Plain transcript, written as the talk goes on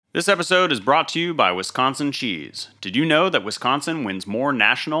This episode is brought to you by Wisconsin Cheese. Did you know that Wisconsin wins more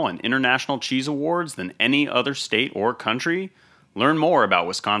national and international cheese awards than any other state or country? Learn more about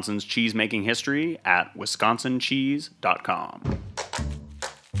Wisconsin's cheese-making history at wisconsincheese.com.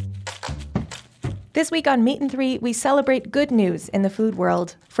 This week on Meat and Three, we celebrate good news in the food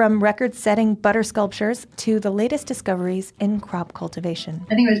world, from record-setting butter sculptures to the latest discoveries in crop cultivation.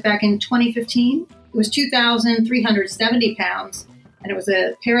 I think it was back in 2015. It was 2,370 pounds, and it was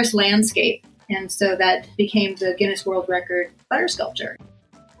a Paris landscape. And so that became the Guinness World Record butter sculpture.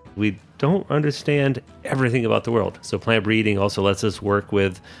 We don't understand everything about the world. So plant breeding also lets us work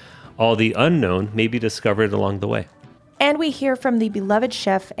with all the unknown, maybe discovered along the way. And we hear from the beloved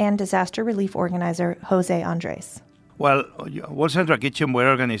chef and disaster relief organizer, Jose Andres. Well, World Central Kitchen, we're an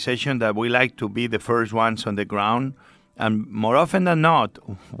organization that we like to be the first ones on the ground. And more often than not,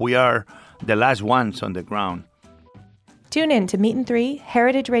 we are the last ones on the ground. Tune in to Meat and Three,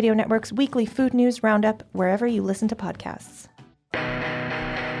 Heritage Radio Network's weekly food news roundup, wherever you listen to podcasts.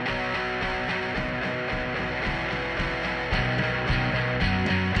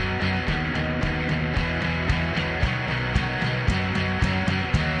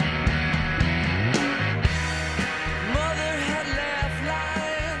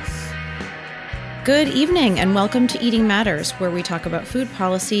 Good evening and welcome to Eating Matters, where we talk about food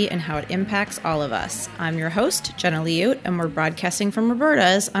policy and how it impacts all of us. I'm your host, Jenna Liut, and we're broadcasting from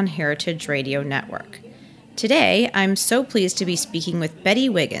Roberta's on Heritage Radio Network. Today, I'm so pleased to be speaking with Betty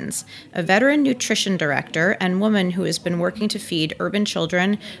Wiggins, a veteran nutrition director and woman who has been working to feed urban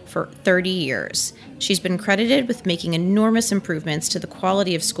children for 30 years. She's been credited with making enormous improvements to the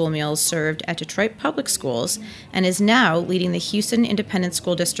quality of school meals served at Detroit Public Schools and is now leading the Houston Independent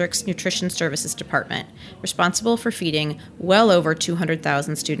School District's Nutrition Services Department, responsible for feeding well over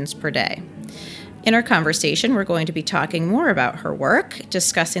 200,000 students per day. In our conversation, we're going to be talking more about her work,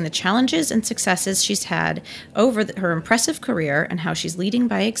 discussing the challenges and successes she's had over her impressive career and how she's leading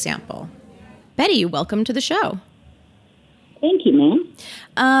by example. Betty, welcome to the show. Thank you,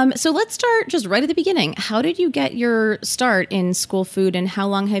 ma'am. So let's start just right at the beginning. How did you get your start in school food, and how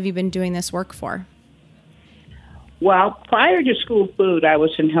long have you been doing this work for? Well, prior to school food, I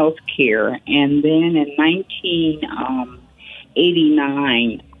was in healthcare, and then in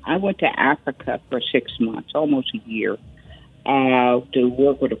 1989, I went to Africa for 6 months, almost a year, to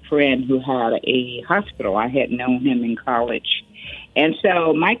work with a friend who had a hospital. I had known him in college. And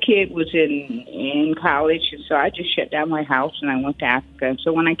so my kid was in college, and so I just shut down my house and I went to Africa. And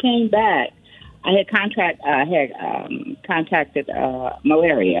so when I came back, I had contacted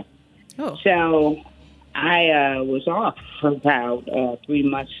malaria. Oh. So I was off for about 3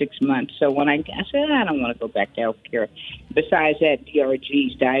 months, 6 months. So when I said, I don't want to go back to healthcare. Besides that,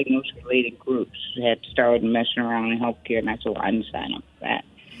 DRGs, diagnosed related groups, had started messing around in healthcare, and I said, well, I didn't sign up for that.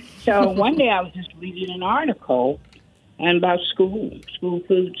 So one day I was just reading an article about school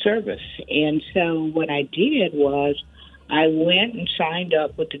food service. And so what I did was I went and signed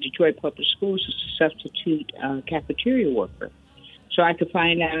up with the Detroit Public Schools as a substitute cafeteria worker, so I could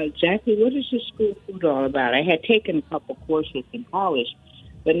find out exactly what is this school food all about. I had taken a couple courses in college,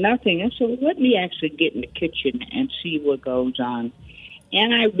 but nothing. And so let me actually get in the kitchen and see what goes on.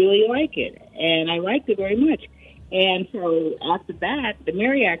 And I really like it, and I liked it very much. And so after that, the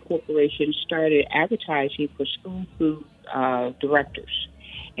Marriott Corporation started advertising for school food directors.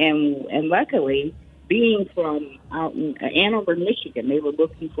 And luckily, being from out in Ann Arbor, Michigan, they were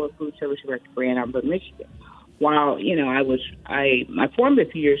looking for a food service director for Ann Arbor, Michigan. While, my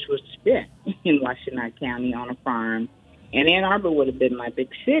formative years was spent in Washtenaw County on a farm, and Ann Arbor would have been my big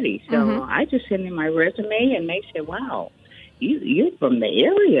city. So I just sent in my resume, and they said, wow, you're from the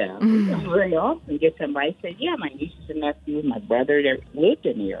area. We don't very often get somebody say, yeah, my nieces and nephews, my brother, they lived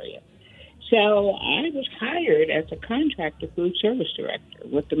in the area. So I was hired as a contractor food service director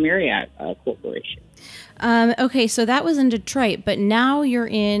with the Marriott Corporation. Okay, so that was in Detroit, but now you're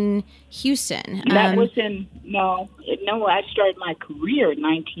in Houston. That was I started my career in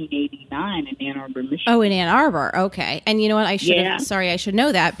 1989 in Ann Arbor, Michigan. Oh, in Ann Arbor. Okay. And you know what? I should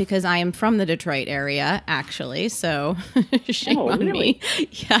know that because I am from the Detroit area, actually. So shame on me.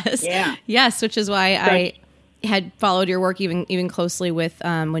 Yes. Yeah. Yes, which is why I had followed your work even closely with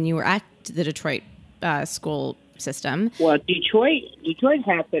when you were at the Detroit school system. Well, Detroit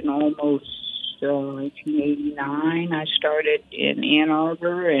happened almost 1989. I started in Ann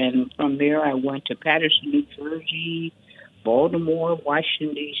Arbor, and from there I went to Paterson, New Jersey, Baltimore,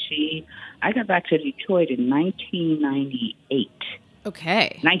 Washington, D.C. I got back to Detroit in 1998.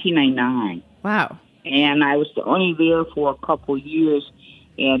 Okay. 1999. Wow. And I was only there for a couple years,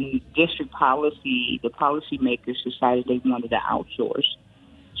 and district policy, the policymakers decided they wanted to outsource.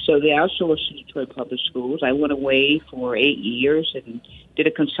 So they outsourced to Detroit Public Schools. I went away for 8 years and did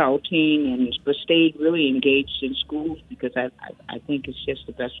a consulting, but stayed really engaged in schools because I think it's just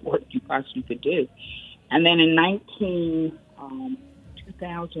the best work you possibly could do. And then in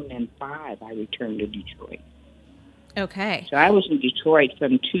 2005, I returned to Detroit. Okay. So I was in Detroit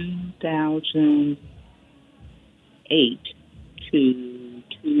from 2008 to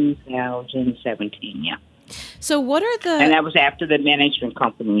 2017, yeah. So what are the... And that was after the management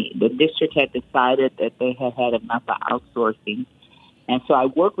company. The district had decided that they had had enough of outsourcing. And so I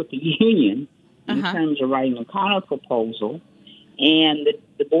worked with the union in terms of writing a counter proposal. And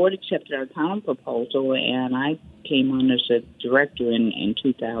the board accepted our counter proposal, and I came on as a director in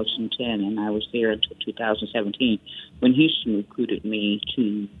 2010, and I was there until 2017 when Houston recruited me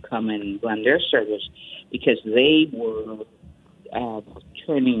to come and run their service because they were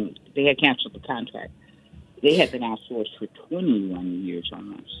they had canceled the contract. They had been outsourced for 21 years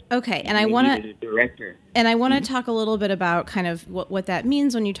almost. Okay, and I want to director. And I want to talk a little bit about kind of what that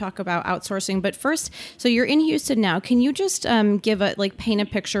means when you talk about outsourcing. But first, so you're in Houston now. Can you just paint a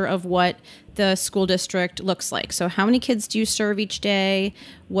picture of what the school district looks like? So how many kids do you serve each day?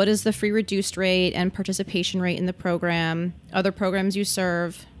 What is the free reduced rate and participation rate in the program? Other programs you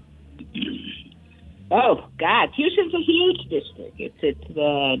serve? Oh, God. Houston's a huge district. It's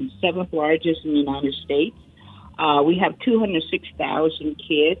the seventh largest in the United States. We have 206,000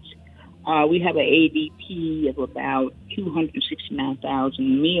 kids. We have an ADP of about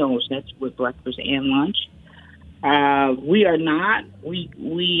 269,000 meals. That's with breakfast and lunch.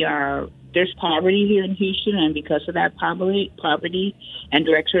 There's poverty here in Houston, and because of that poverty and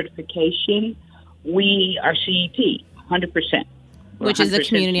direct certification, we are CEP, 100%. Which is a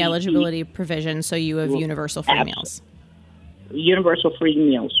community CEP. eligibility provision, so you have universal free meals. Universal free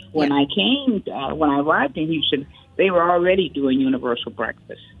meals. When I arrived in Houston, they were already doing universal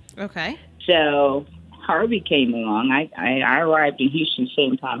breakfast. Okay. So Harvey came along. I arrived in Houston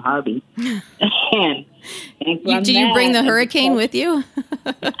same time Harvey. and did you bring the hurricane with you?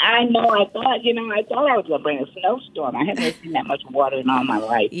 I know. I thought I was going to bring a snowstorm. I haven't seen that much water in all my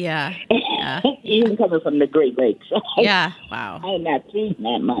life. Yeah. Even coming from the Great Lakes. Yeah. Wow. I had not seen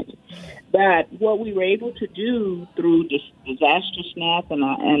that much. But what we were able to do through disaster SNAP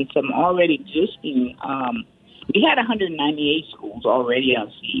and some already existing, we had 198 schools already on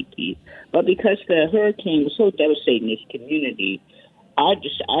CEP. But because the hurricane was so devastating this community, our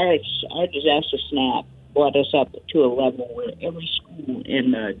disaster SNAP brought us up to a level where every school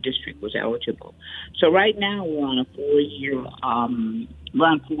in the district was eligible. So right now we're on a 4-year,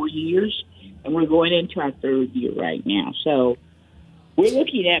 around 4 years, and we're going into our third year right now. So we're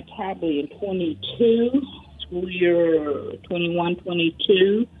looking at probably in 22, school year 21,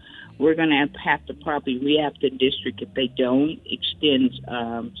 22, we're going to have to probably re-app the district if they don't extend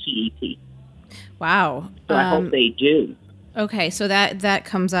CEP. Wow. So I hope they do. Okay, so that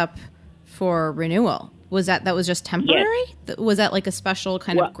comes up for renewal. Was that was just temporary? Yes. Was that like a special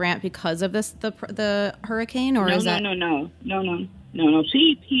kind of grant because of the hurricane, or is that? No.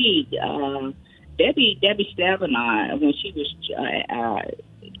 CEP. Debbie Stabenow, when she was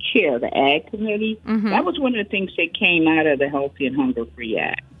chair of the Ag Committee, that was one of the things that came out of the Healthy and Hunger Free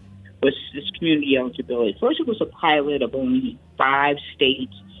Act, was this community eligibility. First, it was a pilot of only 5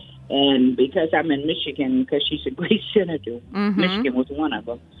 states, and because I'm in Michigan, because she's a great senator, Michigan was one of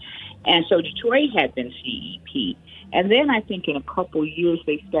them. And so Detroit had been CEP. And then I think in a couple of years,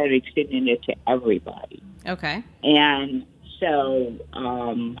 they started extending it to everybody. Okay. And so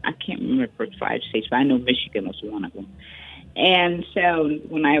I can't remember for 5 states, but I know Michigan was one of them. And so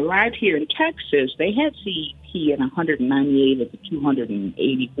when I arrived here in Texas, they had CEP in 198 of the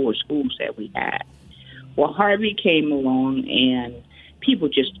 284 schools that we had. Well, Harvey came along, and people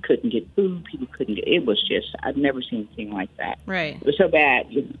just couldn't get food. It was just, I've never seen anything like that. Right. It was so bad.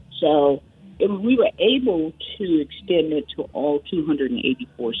 So we were able to extend it to all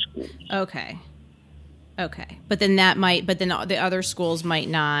 284 schools. Okay. But then the other schools might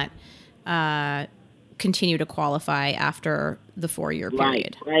not continue to qualify after the 4-year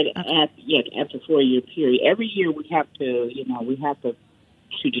period. Right. Okay. After 4-year period. Every year we have to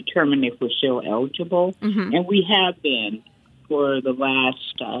determine if we're still eligible. And we have been for the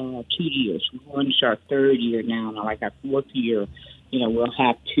last 2 years. We're going to our 3rd year now, and like our 4th year, we'll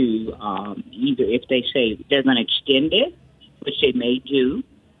have to either, if they say they're going to extend it, which they may do,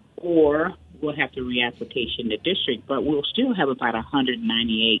 or we'll have to reapplication the district, but we'll still have about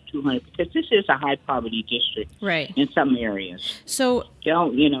 198, 200, because this is a high poverty district, right, in some areas. So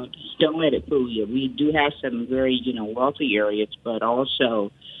don't let it fool you. We do have some very, wealthy areas, but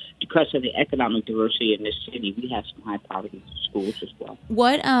also because of the economic diversity in this city, we have some high poverty schools as well.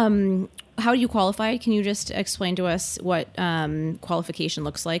 What? How do you qualify? Can you just explain to us what qualification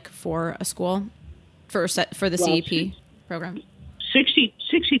looks like for a school for the CEP program?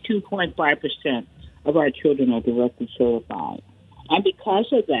 62.5% of our children are directly certified, and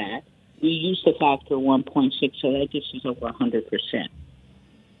because of that, we use the factor 1.6, so that gets us over 100%.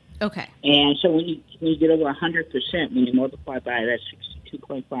 Okay. And so when you get over 100%, when you multiply by that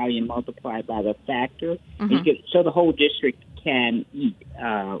 62.5, you multiply by the factor, so the whole district can eat.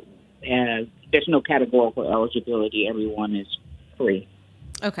 There's no categorical eligibility. Everyone is free.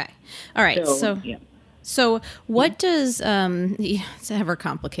 Okay. All right. So what does it's ever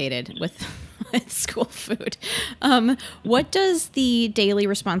complicated with school food. What does the daily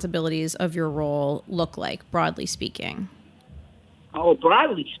responsibilities of your role look like, broadly speaking? Oh,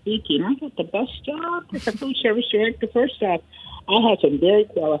 broadly speaking, I got the best job as a food service director. First off, I have some very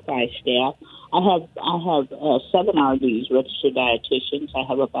qualified staff. I have 7 RDs, registered dietitians. I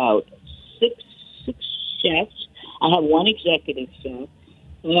have about six chefs. I have 1 executive chef.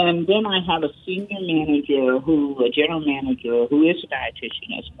 And then I have a senior manager, a general manager, who is a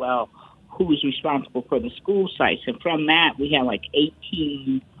dietitian as well, who is responsible for the school sites. And from that, we have like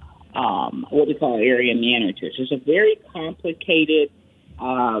 18 what we call area managers. It's a very complicated,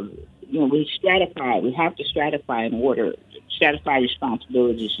 we stratify. We have to stratify in order, stratify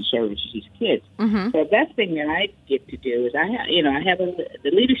responsibilities and services to these kids. Mm-hmm. So the best thing that I get to do is I have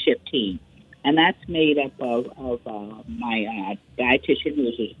the leadership team, and that's made up of my dietitian,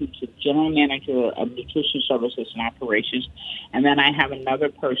 who's a general manager of nutrition services and operations, and then I have another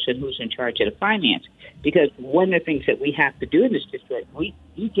person who's in charge of the finance. Because one of the things that we have to do in this district, we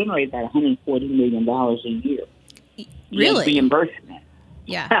generate about $140 million a year. Really? Reimbursement.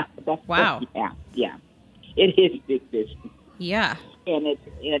 Yeah. Wow. Yeah. It is big business. Yeah. And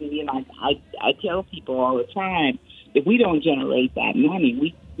I tell people all the time, if we don't generate that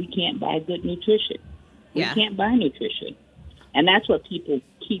money, we can't buy good nutrition. We can't buy nutrition. And that's what people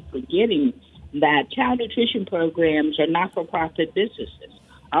keep forgetting, that child nutrition programs are not-for-profit businesses.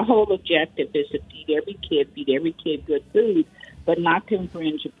 Our whole objective is to feed every kid good food, but not to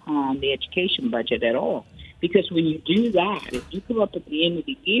infringe upon the education budget at all. Because when you do that, if you come up at the end of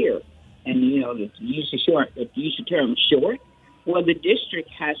the year and, use the term short, well, the district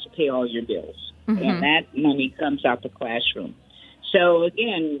has to pay all your bills. Mm-hmm. And that money comes out the classroom. So,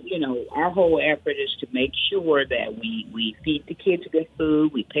 again, our whole effort is to make sure that we feed the kids good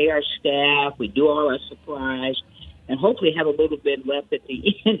food, we pay our staff, we do all our supplies, and hopefully have a little bit left at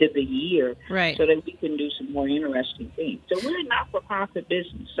the end of the year, right, so that we can do some more interesting things. So we're a not-for-profit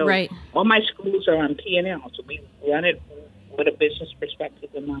business. So right. All my schools are on P&L, so we run it with a business perspective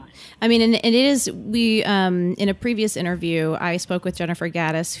in mind. I mean, and it is, in a previous interview, I spoke with Jennifer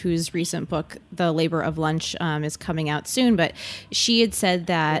Gaddis, whose recent book, The Labor of Lunch, is coming out soon, but she had said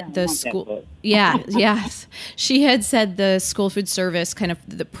that the school... yes. She had said the school food service kind of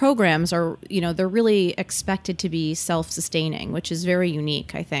the programs are, they're really expected to be self-sustaining, which is very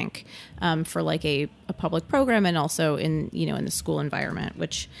unique, I think, for like a public program and also in the school environment,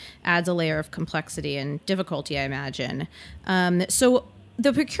 which adds a layer of complexity and difficulty, I imagine. So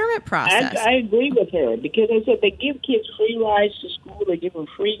the procurement process. I agree with her, because I said they give kids free rides to school, they give them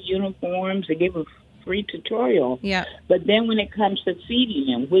free uniforms, they give them free tutorial. Yeah. But then when it comes to feeding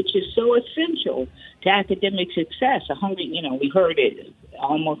them, which is so essential to academic success, we heard it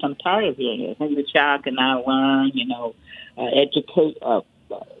almost, I'm tired of hearing it. A hungry child cannot learn, educate,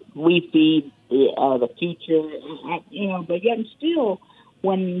 we feed the future, but yet still,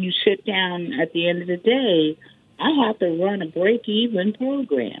 when you sit down at the end of the day, I have to run a break-even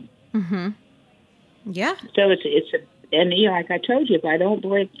program. Mm-hmm. Yeah. So like I told you, if I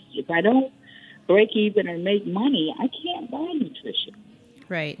don't break even or make money, I can't buy nutrition.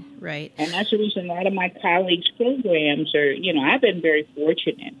 Right. And that's the reason a lot of my colleagues' programs are, I've been very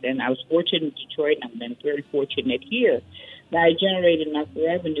fortunate, and I was fortunate in Detroit, and I've been very fortunate here, that I generate enough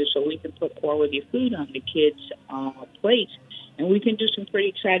revenue so we can put quality food on the kids' plates, and we can do some pretty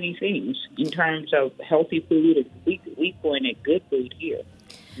exciting things in terms of healthy food, and we point at good food here.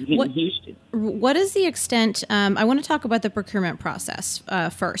 In Houston. What is the extent? I want to talk about the procurement process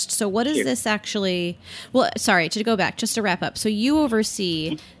first. So, what is this actually? Well, sorry, to go back, just to wrap up. So, you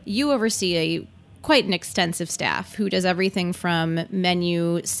oversee quite an extensive staff who does everything from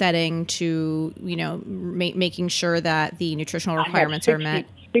menu setting to making sure that the nutritional requirements are met.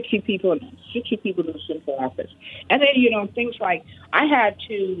 60 people in the central office. And then, things like I had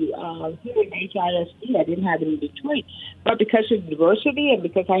to, here in HISD, I didn't have it in Detroit, but because of diversity and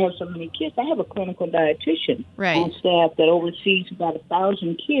because I have so many kids, I have a clinical dietitian on staff that oversees about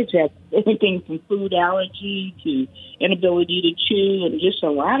 1,000 kids that have everything from food allergy to inability to chew and just a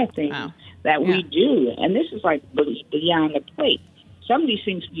lot of things that we do. And this is like beyond the plate. Some of these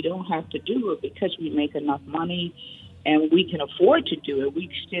things we don't have to do it because we make enough money and we can afford to do it. We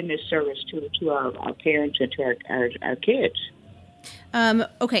extend this service to our parents and to our kids.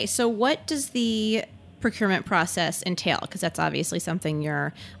 Okay, so what does the procurement process entail? Because that's obviously something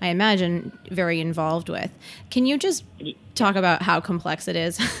you're, I imagine, very involved with. Can you just talk about how complex it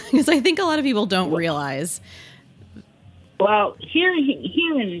is? Because I think a lot of people don't realize. Well, here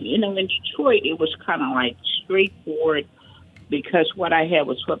in Detroit, it was kind of like straightforward because what I had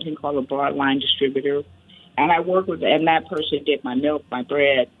was something called a broadline distributor. And I worked with, and that person did my milk, my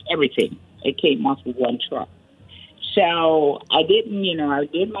bread, everything. It came off of one truck. So I I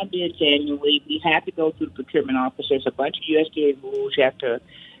did my bids annually. We had to go through the procurement office. There's a bunch of USDA rules you have to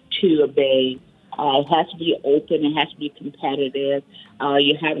obey. It has to be open. It has to be competitive.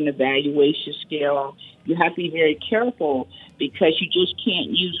 You have an evaluation scale. You have to be very careful because you just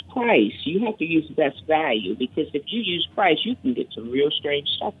can't use price. You have to use best value because if you use price, you can get some real strange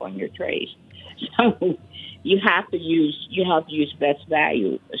stuff on your trays. So you have to use best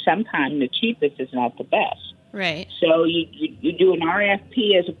value. Sometimes the cheapest is not the best. Right. So you do an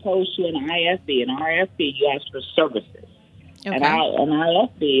RFP as opposed to an IFB. An RFP, you ask for services. Okay. An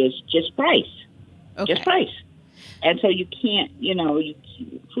IFB is just price. Okay. Just price. And so you can't,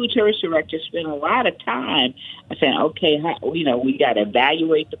 food service directors spend a lot of time saying, okay, we got to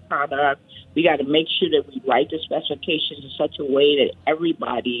evaluate the product. We got to make sure that we write the specifications in such a way that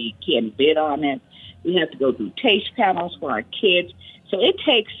everybody can bid on it. We have to go through taste panels for our kids. So it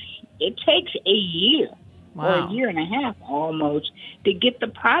takes a year or a year and a half almost to get the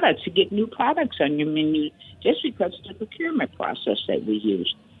products, to get new products on your menu just because of the procurement process that we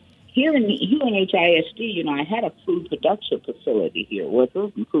use. Here in HISD, I had a food production facility here. Well, it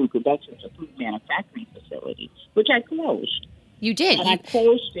wasn't food production, it's a food manufacturing facility, which I closed. You did? And I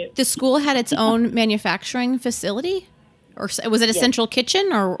closed it. The school had its own manufacturing facility? Or was it a central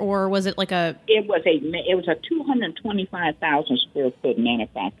kitchen, or was it like a... It was a 225,000 square foot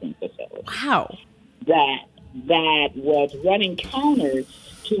manufacturing facility. Wow. That was running counter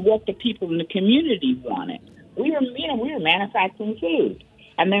to what the people in the community wanted. We were manufacturing food.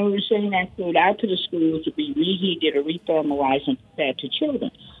 And then we were sending that food out to the schools to be reheated or rethermalized and fed to children.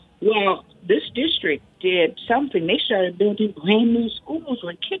 Well, this district did something. They started building brand new schools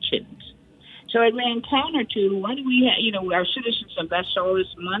with kitchens. So it ran counter to why do we have, our citizens invest all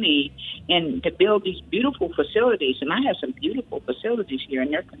this money to build these beautiful facilities. And I have some beautiful facilities here,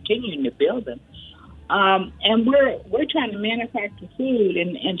 and they're continuing to build them. And we're trying to manufacture food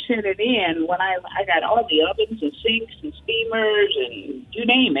and send it in when I got all the ovens and sinks and steamers and you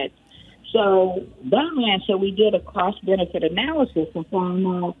name it. So Dunland said we did a cost-benefit analysis and found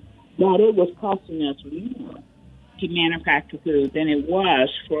out that it was costing us more to manufacture food than it was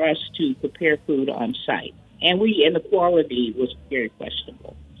for us to prepare food on site. And the quality was very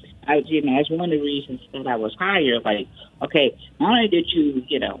questionable. That's one of the reasons that I was hired. Like, okay, not only did you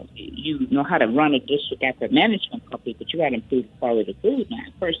know how to run a district asset management company, but you got to improve the quality of food. Now,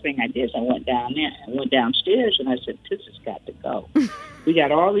 first thing I did is I went downstairs and I said, this has got to go. We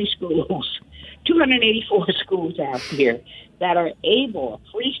got all these schools, 284 schools out here that are able,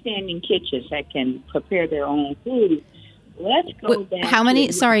 freestanding kitchens that can prepare their own food. Let's go back. How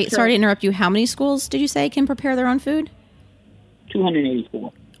many? Sorry to interrupt you. How many schools did you say can prepare their own food?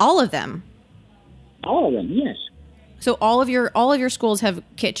 284. All of them? All of them, yes. So all of your schools have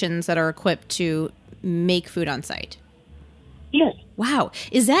kitchens that are equipped to make food on site? Yes. Wow.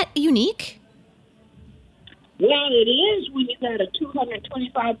 Is that unique? Well, it is when you got a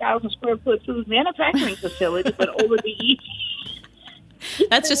 225,000 square foot food manufacturing facility, but over the years.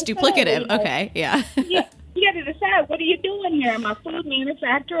 That's just duplicative. Okay, yeah. Yeah. You got to decide, what are you doing here? Am I a food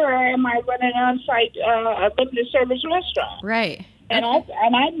manufacturer or am I running an on-site limited service restaurant? Right. And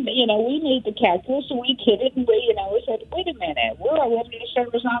we made the calculus, and we did it, and we said, wait a minute, we're a limited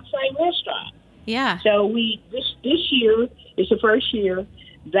service on-site restaurant. Yeah. So this year is the first year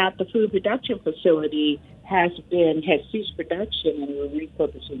that the food production facility has ceased production, and we're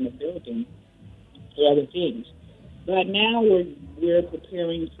repurposing the building for other things. But now we're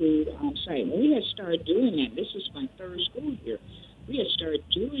preparing food on site. We had started doing that. This is my third school year. We had started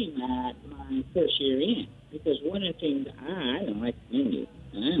doing that my first year in, because one of the things I don't like the menu.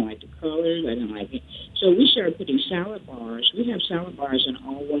 I didn't like the colors. I didn't like it. So we started putting salad bars. We have salad bars in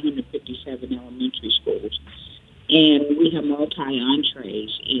all 157 elementary schools. And we have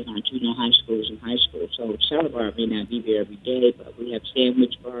multi-entrees in our junior high schools and high schools. So salad bar may not be there every day, but we have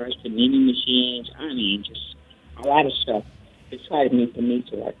sandwich bars, panini machines. I mean, just a lot of stuff to try to meet the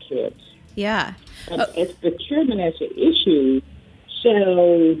needs of our kids. Yeah. As procurement as an issue,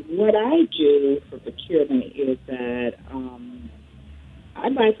 so what I do for procurement is that I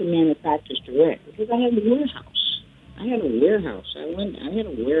buy from manufacturers direct because I have a warehouse. I had a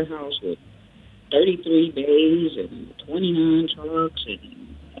warehouse with 33 bays and 29 trucks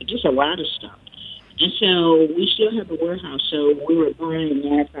and just a lot of stuff. And so we still have a warehouse. So we were buying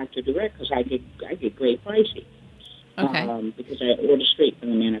manufacturer direct because I get great pricing. Okay. Because I order straight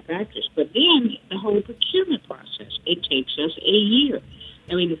from the manufacturers. But then the whole procurement process, it takes us a year.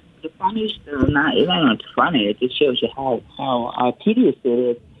 I mean, the funniest, it's not funny. It just shows you how tedious it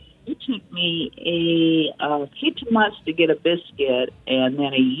is. It took me 6 months to get a biscuit, and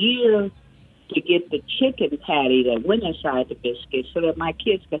then a year to get the chicken patty that went inside the biscuit, so that my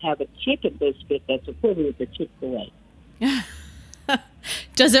kids could have a chicken biscuit that's equivalent to Chick-fil-A.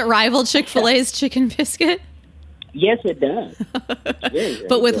 Does it rival Chick-fil-A's chicken biscuit? Yes, it does. Very,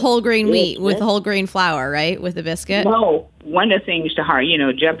 but with good. whole grain wheat, Yes. with whole grain flour, right? With the biscuit? No, one of the things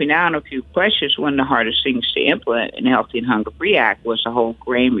jumping down a few questions, one of the hardest things to implement in the Healthy and Hunger-Free Act was the whole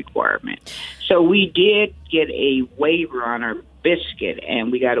grain requirement. So we did get a waiver on our biscuit, and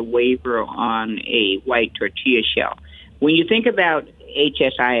we got a waiver on a white tortilla shell. When you think about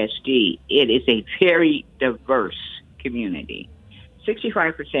HSISD, it is a very diverse community.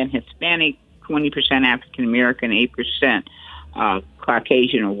 65% Hispanic, 20% African American, 8%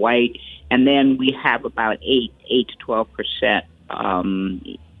 Caucasian or white, and then we have about 8 to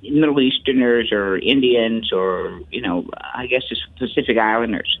 12% Middle Easterners or Indians or I guess it's Pacific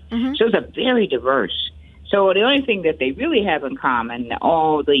Islanders. Mm-hmm. So it's a very diverse. So the only thing that they really have in common,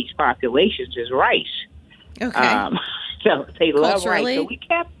 all these populations, is rice. Okay. So they love rice. So we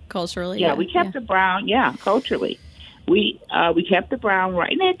kept culturally. Yeah, we kept the brown. Yeah, culturally, we kept the brown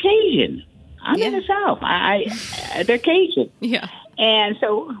rice. And they're Cajun. I'm in the South. They're Cajun. Yeah. And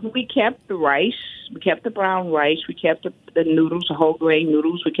so we kept the rice. We kept the brown rice. We kept the noodles, the whole grain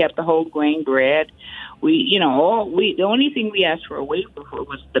noodles. We kept the whole grain bread. The only thing we asked for a waiver for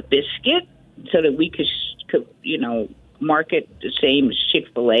was the biscuit, so that we could market the same as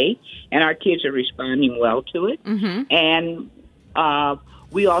Chick-fil-A, and our kids are responding well to it. Mm-hmm. And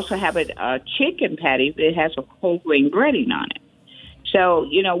we also have a chicken patty that has a whole grain breading on it. So,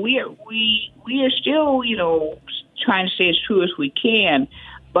 we are still, trying to stay as true as we can,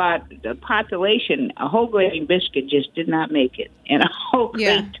 but the population, a whole grain biscuit just did not make it, and a whole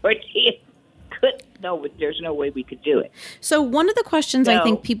grain tortilla there's no way we could do it. So one of the questions I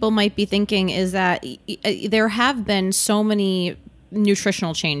think people might be thinking is that there have been so many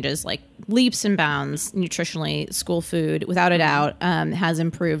nutritional changes, like leaps and bounds nutritionally. School food, without a doubt, has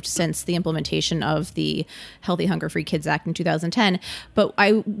improved since the implementation of the Healthy Hunger-Free Kids Act in 2010. But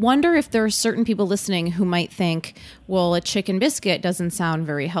I wonder if there are certain people listening who might think, well, a chicken biscuit doesn't sound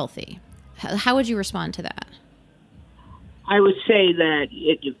very healthy. How would you respond to that? I would say that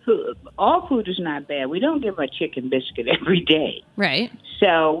all food is not bad. We don't give a chicken biscuit every day. Right.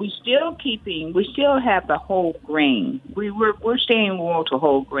 So we still have the whole grain. We're staying loyal to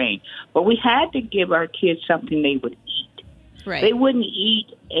whole grain. But we had to give our kids something they would eat. Right. They wouldn't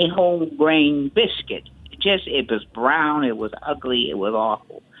eat a whole grain biscuit. It was brown, it was ugly, it was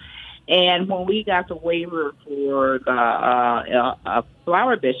awful. And when we got the waiver for the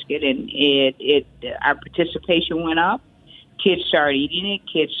flour biscuit, and our participation went up, kids started eating it.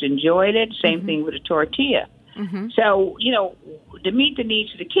 Kids enjoyed it. Same mm-hmm. thing with a tortilla. Mm-hmm. So, to meet the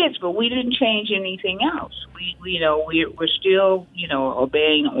needs of the kids, but we didn't change anything else. We're still,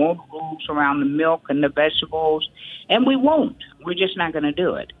 obeying all the rules around the milk and the vegetables, and we won't. We're just not going to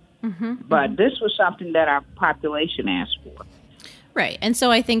do it. Mm-hmm. But this was something that our population asked for. Right. And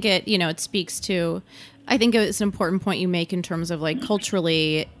so I think it speaks to, I think it's an important point you make in terms of like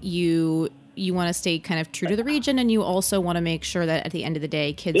culturally, you want to stay kind of true to the region, and you also want to make sure that at the end of the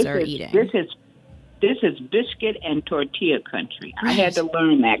day, kids are eating. This is biscuit and tortilla country. Right. I had to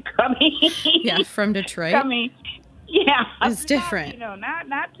learn that coming. Yeah, from Detroit. Yeah, it's different. Not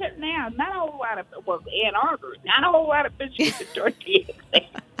a whole lot of Ann Arbor, not a whole lot of biscuits and tortillas.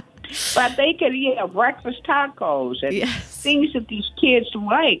 But they could, breakfast tacos and things that these kids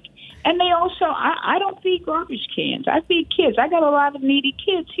like. And they also, I don't feed garbage cans. I feed kids. I got a lot of needy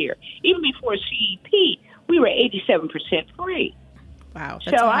kids here. Even before CEP, we were 87% free. Wow,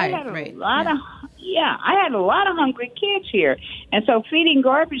 that's so high, I had a right. lot of, Yeah, I had a lot of hungry kids here. And so feeding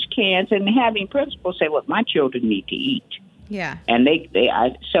garbage cans and having principals say, "Look, my children need to eat." Yeah. And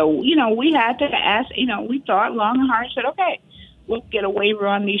so, we had to ask, we thought long and hard and said, okay, we'll get a waiver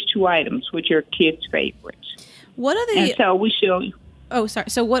on these 2 items, which are kids' favorites. What are And so we still... Oh, sorry.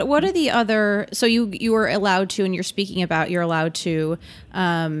 So what are the other? So you were allowed to, and you're speaking about, you're allowed to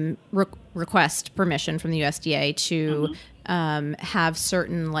request permission from the USDA to have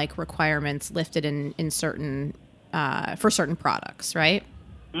certain requirements lifted in certain for certain products, right?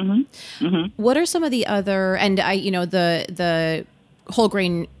 Mm-hmm. Mm-hmm. What are some of the other? And the whole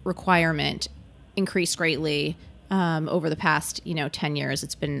grain requirement increased greatly over the past 10 years.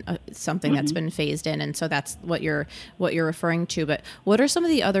 It's been something that's been phased in, and so that's what you're referring to. But what are some of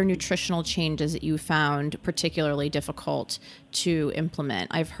the other nutritional changes that you found particularly difficult to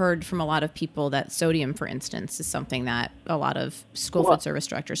implement? I've heard from a lot of people that sodium, for instance, is something that a lot of school food service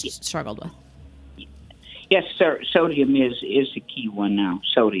directors struggled with. Yes, sir. Sodium is the key one now.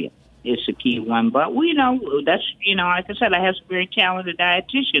 Sodium is the key one. But we know that's, like I said, I have some very talented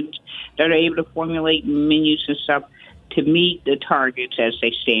dietitians that are able to formulate menus and stuff to meet the targets as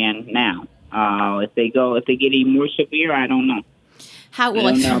they stand now. If they get any more severe, I don't know. How will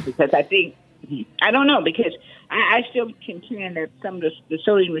I don't know, because I don't know, because I still contend that some of the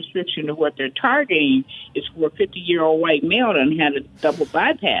sodium restriction of what they're targeting is for a 50-year-old white male that had a double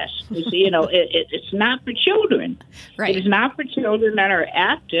bypass. It's not for children. Right. It is not for children that are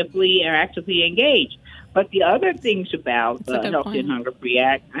actively engaged. But the other things about the Healthy and Hunger Free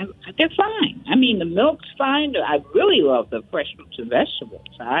Act, they're fine. I mean, the milk's fine. I really love the fresh fruits and vegetables.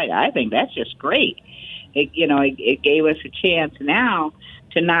 I think that's just great. It gave us a chance now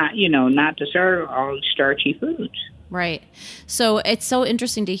to not to serve all starchy foods. Right. So it's so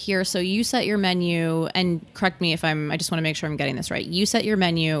interesting to hear. So you set your menu, and correct me if I just want to make sure I'm getting this right. You set your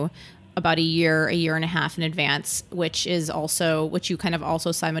menu about a year and a half in advance, which you kind of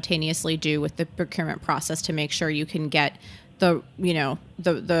also simultaneously do with the procurement process to make sure you can get the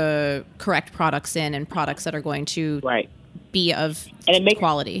correct products in, and products that are going to be of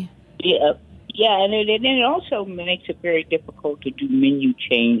quality. Yeah, and it also makes it very difficult to do menu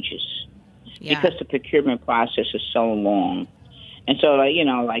changes because the procurement process is so long. And so,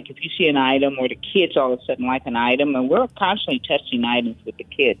 like if you see an item or the kids all of a sudden like an item, and we're constantly testing items with the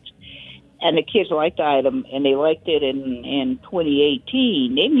kids, and the kids like the item and they liked it in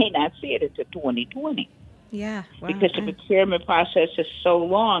 2018, they may not see it until 2020. Yeah, wow. Because the procurement process is so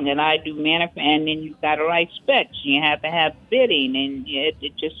long, and I do and then you've got to write specs, you have to have bidding, and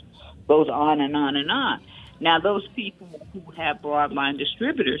it just goes on and on and on. Now, those people who have broadline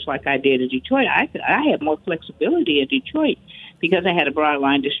distributors, like I did in Detroit, I had more flexibility in Detroit because I had a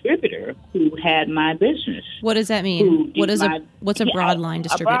broadline distributor who had my business. What does that mean? What's a broadline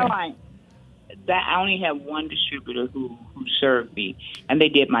distributor? I only have one distributor who served me, and they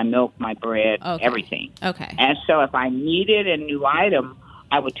did my milk, my bread, everything. Okay. And so if I needed a new item,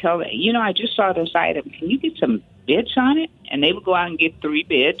 I would tell them, I just saw this item. Can you get some bids on it? And they would go out and get 3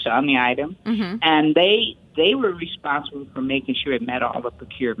 bids on the item. Mm-hmm. And they were responsible for making sure it met all the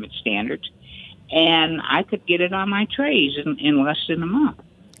procurement standards. And I could get it on my trays in less than a month.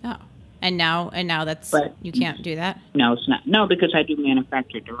 Oh. And now you can't do that? No, it's not. No, because I do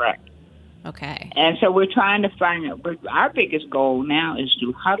manufacture direct. Okay. And so we're trying to find out. Our biggest goal now is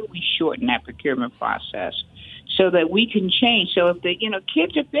how do we shorten that procurement process so that we can change. So if the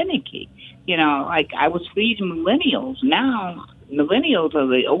kids are finicky, like I was feeding millennials. Now millennials are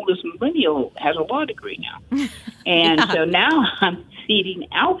the oldest millennial has a law degree now, and so now I'm feeding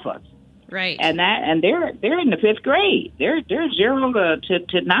alphas. Right. And they're in the 5th grade. They're 0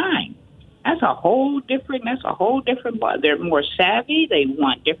 to 9. That's a whole different. They're more savvy. They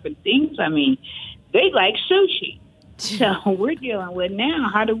want different things. I mean, they like sushi. So we're dealing with now.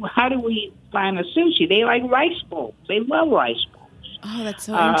 How do we find a sushi? They like rice bowls. They love rice bowls. Oh, that's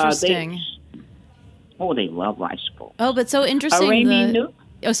so interesting. They love rice bowls. Oh, but so interesting.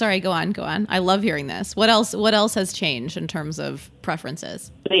 Oh, sorry. Go on. I love hearing this. What else has changed in terms of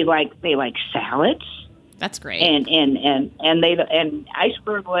preferences? They like salads. That's great. And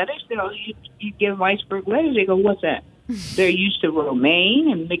iceberg lettuce. You give them iceberg lettuce, they go, "What's that?" They're used to romaine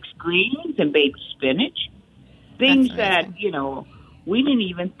and mixed greens and baby spinach, things that we didn't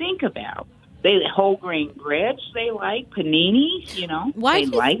even think about. They whole grain breads. They like paninis. They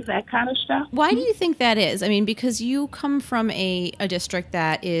like that kind of stuff. Why do you think that is? I mean, because you come from a district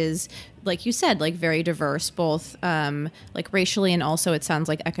that is, like you said, like very diverse, both like racially and also it sounds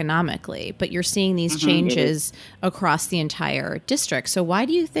like economically. But you're seeing these changes across the entire district. So where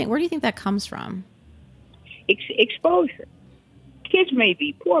do you think that comes from? Exposure. kids may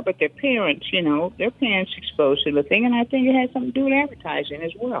be poor, but their parents, their parents exposed to the thing, and I think it has something to do with advertising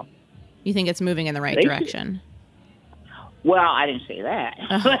as well. You think it's moving in the right direction? Well, I didn't say that.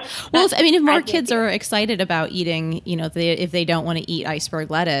 Well, if more kids are excited about eating, if they don't want to eat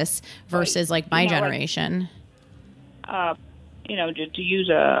iceberg lettuce versus like my generation. To use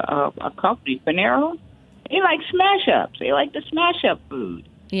a company, Panero, they like smash ups. They like the smash up food.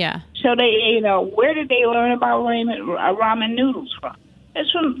 Yeah. So they, where did they learn about ramen noodles from?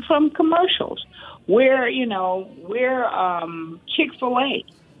 It's from commercials. Where Chick-fil-A.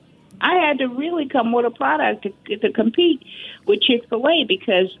 I had to really come with a product to compete with Chick-fil-A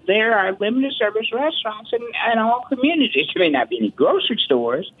because there are limited service restaurants in all communities. There may not be any grocery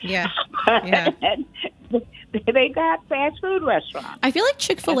stores. Yeah. But they got fast food restaurants. I feel like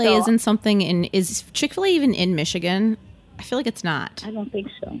Chick-fil-A isn't something is Chick-fil-A even in Michigan? I feel like it's not. I don't think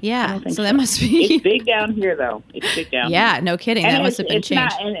so. Yeah. So that must be. It's big down here, though. It's big down here. Yeah, no kidding. And that must have been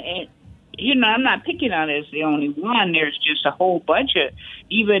changed. I'm not picking on it as the only one. There's just a whole bunch of,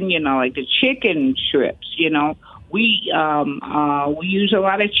 even, like the chicken strips, we use a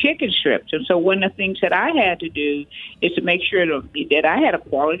lot of chicken strips. And so one of the things that I had to do is to make sure that I had a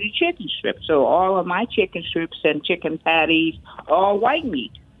quality chicken strip. So all of my chicken strips and chicken patties are all white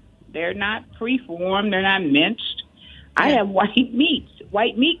meat. They're not free-form. They're not minced. Yeah. I have white meat.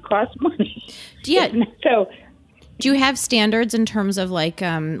 White meat costs money. Yeah. So... Do you have standards in terms of like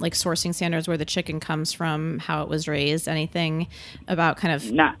sourcing standards where the chicken comes from, how it was raised, anything about kind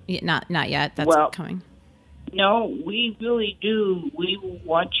of not yet? That's coming. No, we really do. We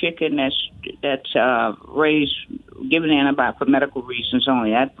want chicken that's raised, given antibiotics for medical reasons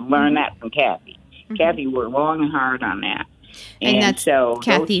only. I learned that from Kathy. Mm-hmm. Kathy worked long and hard on that. And that's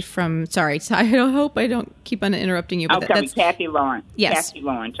Kathy from, sorry, I hope I don't keep on interrupting you. But that's Kathy Lawrence. Yes. Kathy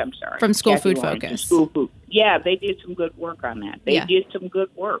Lawrence, I'm sorry. From School Kathy Food Lawrence, Focus. School Food. Yeah, they did some good work on that. They did some good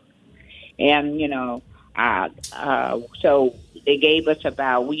work. And, so they gave us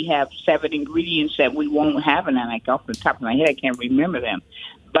we have 7 ingredients that we won't have in that. Like off the top of my head, I can't remember them.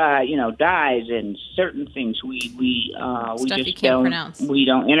 But, dyes and certain things we Stuff just you can't pronounce. We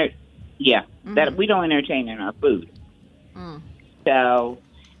don't that we don't entertain in our food. Mm. So,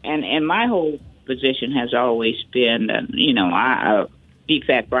 and my whole position has always been, Deep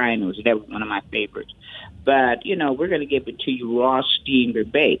Fat Brian was never one of my favorites. But, we're going to give it to you raw, steamed, or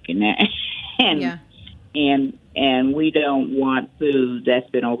baked. And we don't want food that's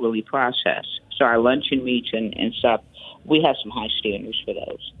been overly processed. So our luncheon meats and stuff, we have some high standards for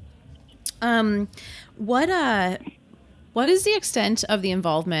those. What is the extent of the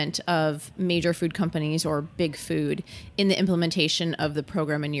involvement of major food companies or big food in the implementation of the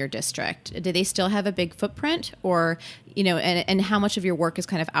program in your district? Do they still have a big footprint, or, and how much of your work is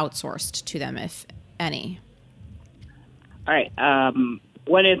kind of outsourced to them, if any? All right.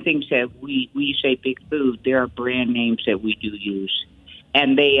 One of the things that we say big food, there are brand names that we do use,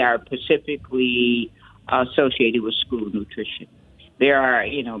 and they are specifically associated with school nutrition. There are,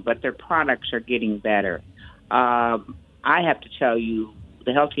 but their products are getting better. I have to tell you,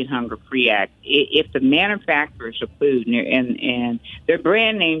 the Healthy and Hunger-Free Act, if the manufacturers of food, and their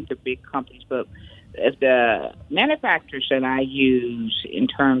brand names are big companies, but if the manufacturers that I use in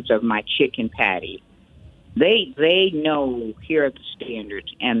terms of my chicken patty, they know here are the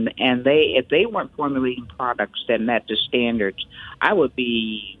standards, and if they weren't formulating products that met the standards, I would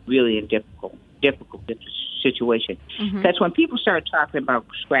be really in difficult situation. Mm-hmm. That's when people start talking about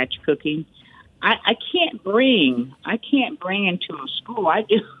scratch cooking. I can't bring into a school. I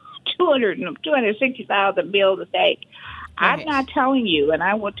do 260,000 meals a day. Right. I'm not telling you, and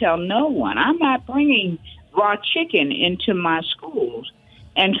I will tell no one, I'm not bringing raw chicken into my schools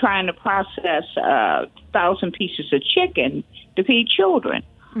and trying to process 1,000 pieces of chicken to feed children.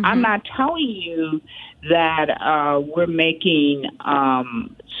 Mm-hmm. I'm not telling you that we're making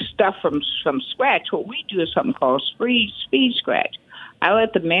stuff from scratch. What we do is something called speed scratch. I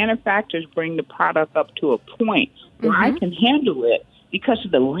let the manufacturers bring the product up to a point where I can handle it because of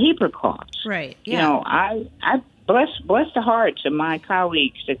the labor costs. Right. Yeah. I bless the hearts of my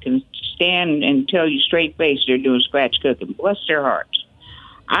colleagues that can stand and tell you straight face they're doing scratch cooking. Bless their hearts.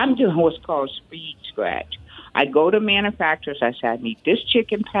 I'm doing what's called speed scratch. I go to manufacturers. I say, I need this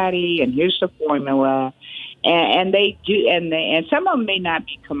chicken patty, and here's the formula. And they do, and some of them may not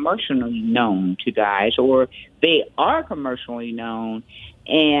be commercially known to guys, or they are commercially known,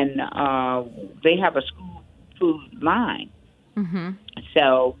 and they have a school food line. Mm-hmm.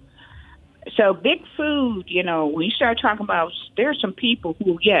 So big food, when you start talking about, there are some people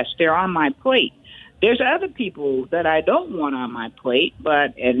who, yes, they're on my plate, There's other people that I don't want on my plate,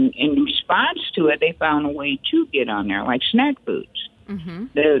 but in response to it, they found a way to get on there, like snack foods. Mm-hmm.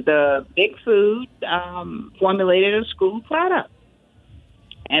 The Big Food formulated a school product.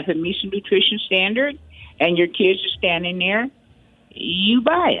 And if it meets the nutrition standard and your kids are standing there, you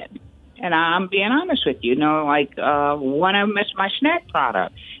buy it. And I'm being honest with you. Like one of them is my snack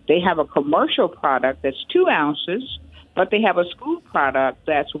product. They have a commercial product that's 2 ounces, but they have a school product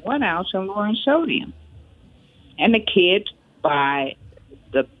that's 1 ounce and lower in sodium. And the kids buy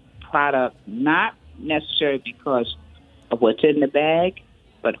the product not necessarily because of what's in the bag,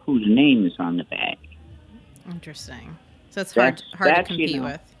 but whose name is on the bag. Interesting. So it's hard to compete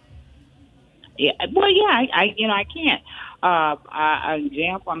with. Yeah. Well, yeah. I can't. An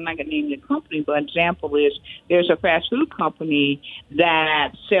example. I'm not going to name the company, but an example is there's a fast food company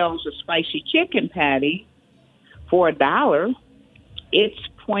that sells a spicy chicken patty for $1. It's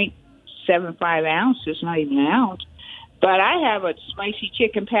 0.75 ounces, not even an ounce. But I have a spicy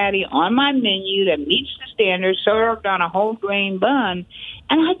chicken patty on my menu that meets the standards, served on a whole grain bun,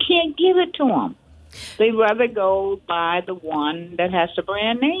 and I can't give it to them. They'd rather go buy the one that has the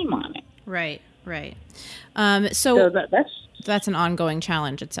brand name on it. Right. So that's an ongoing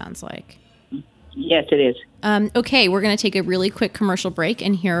challenge, it sounds like. Yes, it is. Okay, we're going to take a really quick commercial break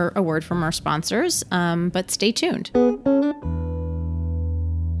and hear a word from our sponsors, but stay tuned.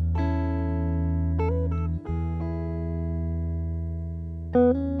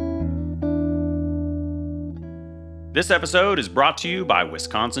 This episode is brought to you by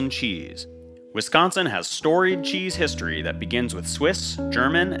Wisconsin Cheese. Wisconsin has storied cheese history that begins with Swiss,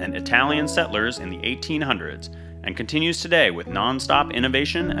 German, and Italian settlers in the 1800s and continues today with nonstop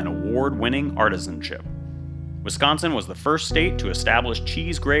innovation and award-winning artisanship. Wisconsin was the first state to establish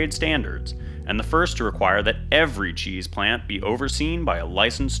cheese grade standards and the first to require that every cheese plant be overseen by a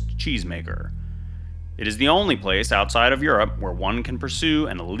licensed cheesemaker. It is the only place outside of Europe where one can pursue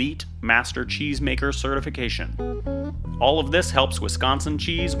an elite master cheesemaker certification. All of this helps Wisconsin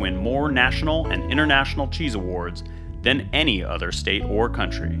cheese win more national and international cheese awards than any other state or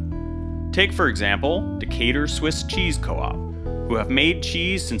country. Take, for example, Decatur Swiss Cheese Co-op, who have made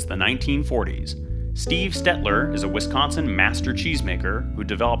cheese since the 1940s. Steve Stetler is a Wisconsin master cheesemaker who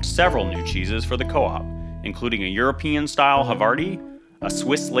developed several new cheeses for the co-op, including a European-style Havarti, a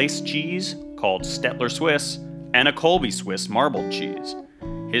Swiss lace cheese called Stetler Swiss, and a Colby Swiss marbled cheese.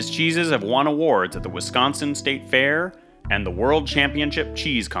 His cheeses have won awards at the Wisconsin State Fair and the World Championship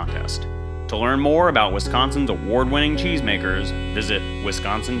Cheese Contest. To learn more about Wisconsin's award-winning cheesemakers, visit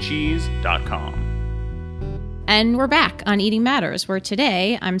wisconsincheese.com. And we're back on Eating Matters, where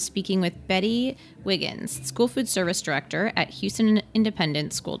today I'm speaking with Betty Wiggins, School Food Service Director at Houston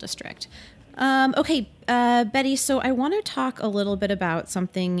Independent School District. Betty, so I want to talk a little bit about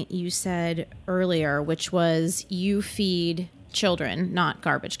something you said earlier, which was you feed children, not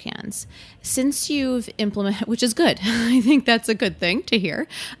garbage cans. Since you've implemented, which is good, I think that's a good thing to hear.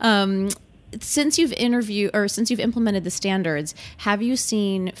 Since you've implemented the standards, have you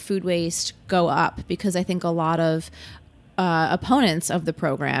seen food waste go up? Because I think a lot of opponents of the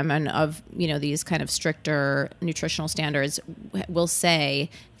program and of these kind of stricter nutritional standards will say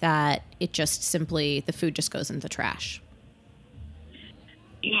that it just simply the food just goes in the trash.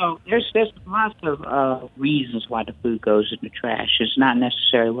 There's lots of reasons why the food goes in the trash. It's not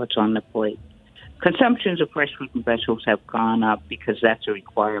necessarily what's on the plate. Consumptions of fresh fruit and vegetables have gone up because that's a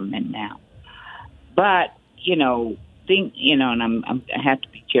requirement now. But and I have to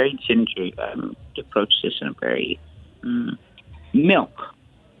be very ginger to approach this in a very milk.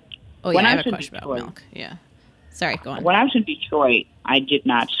 Oh, yeah, I have a question about milk. Yeah. Sorry, go on. When I was in Detroit, I did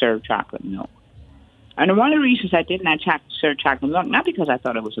not serve chocolate milk. And one of the reasons I did not serve chocolate milk, not because I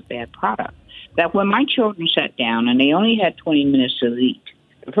thought it was a bad product, that when my children sat down and they only had 20 minutes to eat,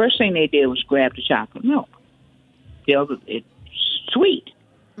 the first thing they did was grab the chocolate milk. It's sweet.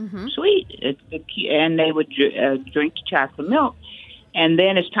 Mm-hmm. Sweet. And they would drink the chocolate milk. And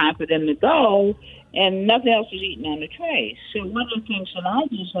then it's time for them to go, and nothing else is eaten on the tray. So one of the things that I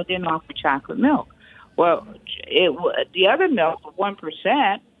did is I didn't offer chocolate milk. Well, the other milk,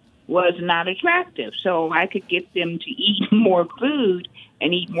 1%, was not attractive. So I could get them to eat more food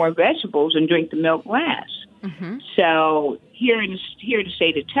and eat more vegetables and drink the milk less. Mm-hmm. So here in the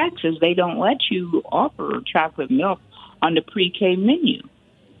state of Texas, they don't let you offer chocolate milk on the pre-K menu.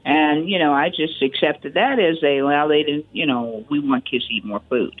 And, I just accepted that as they didn't, we want kids to eat more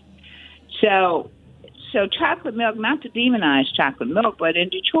food. So chocolate milk, not to demonize chocolate milk, but in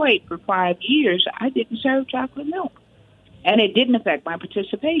Detroit for 5 years, I didn't serve chocolate milk. And it didn't affect my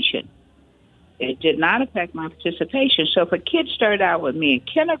participation. It did not affect my participation. So if a kid started out with me in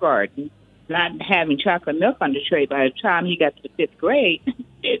kindergarten not having chocolate milk on the tray by the time he got to the 5th grade,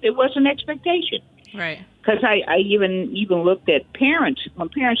 it was an expectation. Right. Because I even looked at parents. When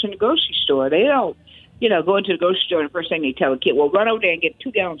parents in the grocery store, they don't, go into the grocery store and the first thing they tell a kid, well, run over there and get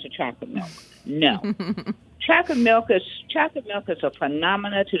 2 gallons of chocolate milk. No. Chocolate milk is a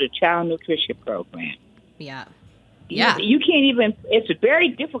phenomenon to the child nutrition program. Yeah. You can't even, it's very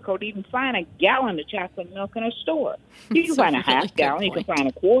difficult to even find a gallon of chocolate milk in a store. You can find a half gallon, you can find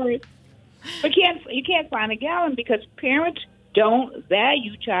a quart. But you can't find a gallon because parents don't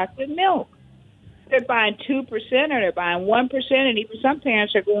value chocolate milk. They're buying 2% or they're buying 1%, and even some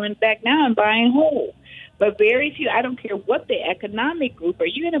parents are going back now and buying whole. But very few, I don't care what the economic group, are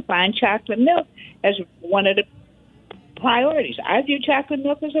you going to find chocolate milk as one of the priorities. I view chocolate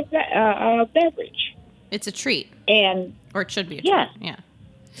milk as a beverage. It's a treat. Or it should be a treat. Yeah.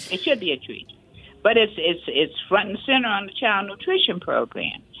 It should be a treat. But it's front and center on the child nutrition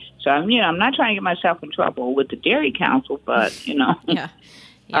program. So I'm not trying to get myself in trouble with the Dairy Council, but Yeah.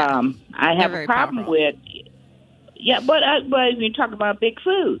 I have a problem with. Yeah, but you talk about big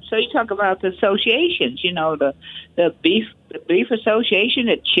food. So you talk about the associations. The beef association,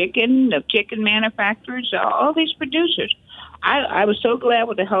 the chicken manufacturers, all these producers. I was so glad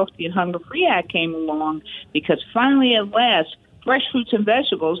when the Healthy and Hunger Free Act came along because finally at last, fresh fruits and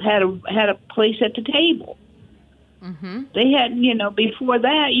vegetables had a place at the table. Mm-hmm. They had, before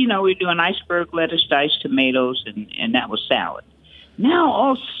that, we were doing iceberg lettuce, diced tomatoes, and that was salad. Now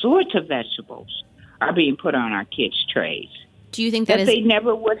all sorts of vegetables are being put on our kids' trays. Do you think that they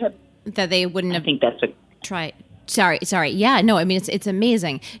never would have? That they wouldn't have? I think that's a try. Sorry. Yeah, no. I mean, it's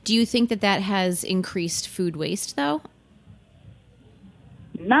amazing. Do you think that has increased food waste, though?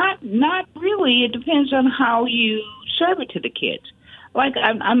 Not really. It depends on how you serve it to the kids. Like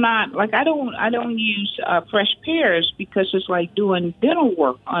I'm not like I don't use fresh pears because it's like doing dental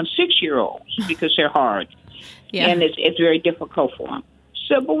work on 6-year-olds because they're hard, and it's very difficult for them.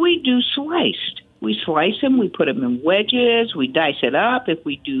 So, but we do sliced. We slice them. We put them in wedges. We dice it up. If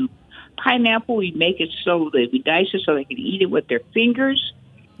we do pineapple, we make it so that we dice it so they can eat it with their fingers.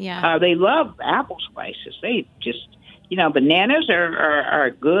 Yeah, they love apple slices. They just. Bananas are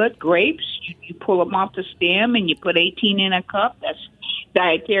good. Grapes, you pull them off the stem and you put 18 in a cup. That's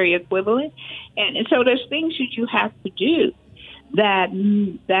dietary equivalent. And so there's things that you have to do that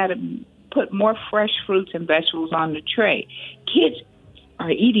put more fresh fruits and vegetables on the tray. Kids are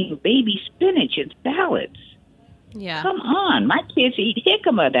eating baby spinach and salads. Yeah. Come on. My kids eat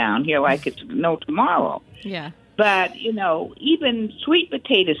jicama down here like it's no tomorrow. Yeah. But, even sweet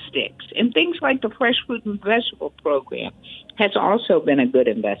potato sticks and things like the Fresh Fruit and Vegetable Program has also been a good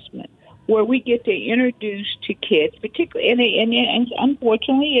investment where we get to introduce to kids, particularly, and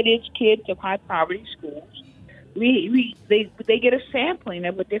unfortunately it is kids of high poverty schools. They get a sampling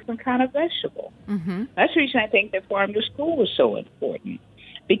of a different kind of vegetable. Mm-hmm. That's the reason I think that Farm to School is so important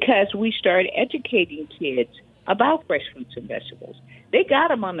because we start educating kids about fresh fruits and vegetables. They got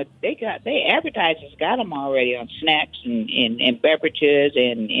them advertisers got them already on snacks and beverages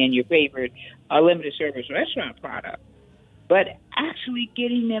and your favorite limited service restaurant product. But actually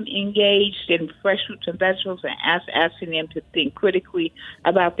getting them engaged in fresh fruits and vegetables and asking them to think critically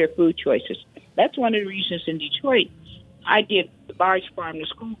about their food choices. That's one of the reasons in Detroit I did the Barge Farm to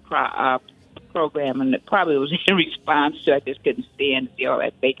School program, and it probably was in response to I just couldn't stand to see all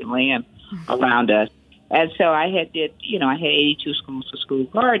that vacant land around us. And so I had 82 schools to school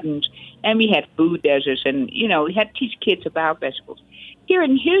gardens, and we had food deserts, and, we had to teach kids about vegetables. Here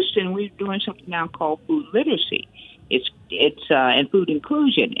in Houston, we're doing something now called food literacy. It's and food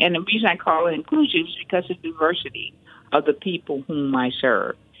inclusion. And the reason I call it inclusion is because of the diversity of the people whom I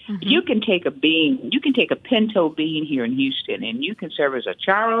serve. Mm-hmm. You can take a pinto bean here in Houston, and you can serve as a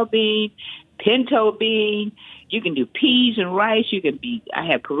charro bean, pinto bean. You can do peas and rice. I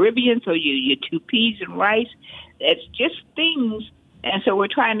have Caribbean, so you do peas and rice. It's just things. And so we're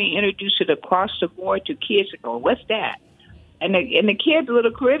trying to introduce it across the board to kids and go, what's that? And the kids, the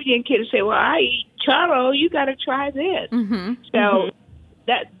little Caribbean kids say, well, I eat charro. You got to try this. Mm-hmm. So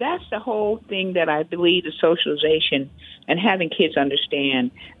that's the whole thing that I believe the socialization and having kids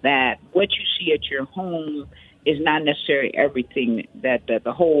understand that what you see at your home is not necessarily everything that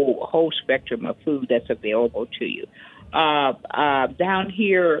the whole spectrum of food that's available to you. Down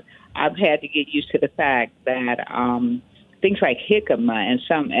here, I've had to get used to the fact that things like jicama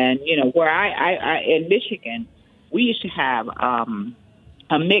and where I in Michigan, we used to have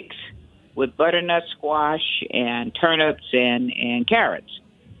a mix with butternut squash and turnips and carrots.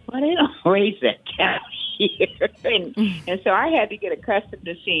 Well, they don't raise that down here. And so I had to get accustomed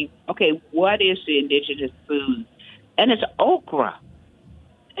to seeing, okay, what is the indigenous food? And it's okra.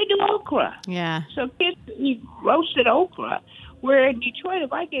 They do okra. Yeah. So kids eat roasted okra. Where in Detroit,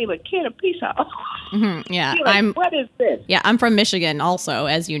 if I gave a kid a piece of okra, Yeah, like, what is this? Yeah, I'm from Michigan also,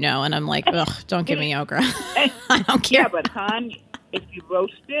 as you know, and I'm like, ugh, don't give me okra. I don't care. Yeah, but hon, if you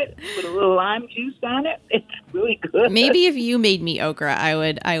roast it, put a little lime juice on it, it's really good. Maybe if you made me okra, I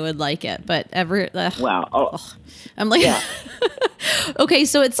would like it. But I'm like, yeah. Okay,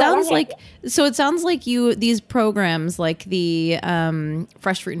 so it sounds like these programs like the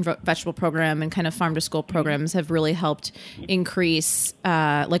Fresh Fruit and Vegetable program and kind of farm to school programs have really helped increase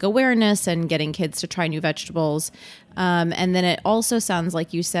like awareness and getting kids to try new vegetables. And then it also sounds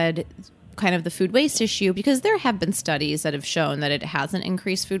like you said kind of the food waste issue, because there have been studies that have shown that it hasn't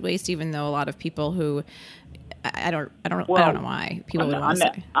increased food waste, even though a lot of people who I don't know why people would want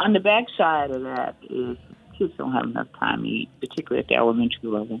to say. On the backside of that is kids don't have enough time to eat, particularly at the elementary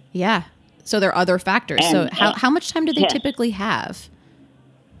level. Yeah. So there are other factors. How much time do they typically have?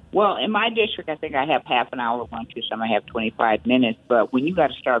 Well, in my district, I think I have half an hour lunches. Some I have 25 minutes. But when you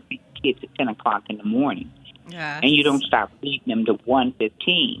got to start feeding kids at 10 o'clock in the morning, and you don't stop feeding them to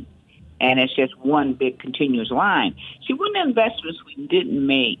 1:15, and it's just one big continuous line. See, one of the investments we didn't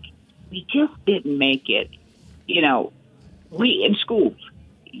make, we just didn't make it. You know, we in schools.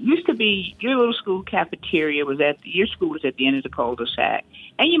 Used to be your little school cafeteria your school was at the end of the cul-de-sac,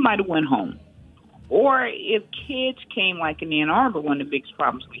 and you might have went home. Or if kids came, like in Ann Arbor, one of the biggest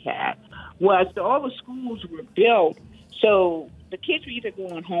problems we had was that all the schools were built, so the kids were either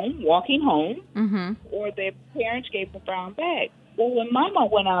going home, walking home, or their parents gave them a brown bag. Well, when Mama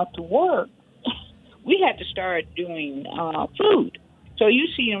went out to work, we had to start doing food. So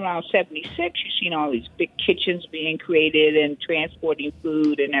you've seen around 76, you've seen all these big kitchens being created and transporting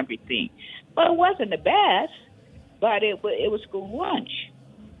food and everything. But it wasn't the best, but it was school lunch.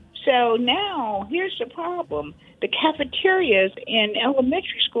 So now, here's the problem. The cafeterias in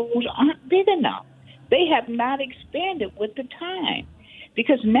elementary schools aren't big enough. They have not expanded with the time.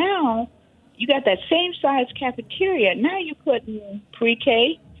 Because now, you got that same size cafeteria. Now you're putting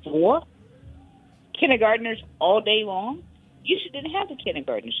pre-K, 4, kindergartners all day long. You didn't have the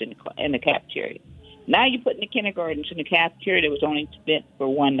kindergartners in the cafeteria. Now you're putting the kindergartners in the cafeteria that was only meant for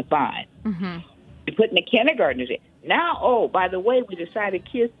 1 to 5. You're putting the kindergartners in. Now, oh, by the way, we decided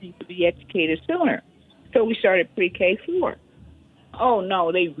kids need to be educated sooner. So we started pre-K 4. Oh,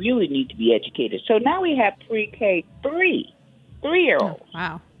 no, they really need to be educated. So now we have pre-K 3-year-olds. Oh,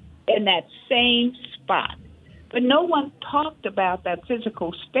 wow. In that same spot. But no one talked about that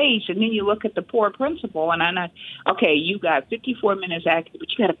physical space. And then you look at the poor principal, and okay, you got 54 minutes active,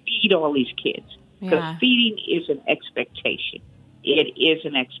 but you got to feed all these kids. Because feeding is an expectation. It is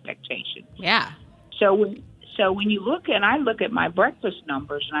an expectation. Yeah. So when you look, and I look at my breakfast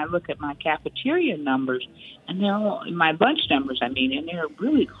numbers, and I look at my cafeteria numbers, and they're all, my lunch numbers, and they're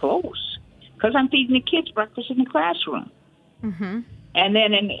really close. Because I'm feeding the kids breakfast in the classroom. And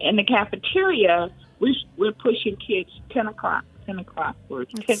then in the cafeteria, we're pushing kids 10 o'clock, or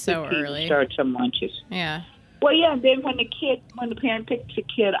 10:15 to start some lunches. Yeah. Well, yeah, then when the parent picks the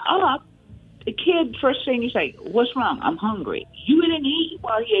kid up, the kid, first thing he's like, what's wrong? I'm hungry. You didn't eat?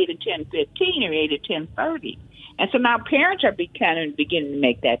 Well, he ate at 10:15 or ate at 10:30. And so now parents are beginning to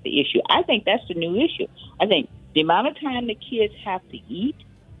make that the issue. I think that's the new issue. I think the amount of time the kids have to eat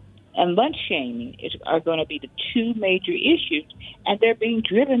and lunch shaming are going to be the two major issues, and they're being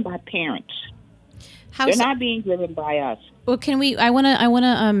driven by parents. They're not being driven by us. Well, I want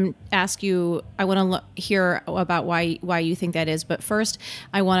to ask you. I want to hear about why you think that is. But first,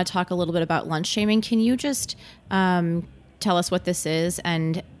 I want to talk a little bit about lunch shaming. Can you just tell us what this is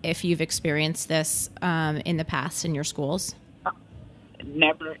and if you've experienced this in the past in your schools?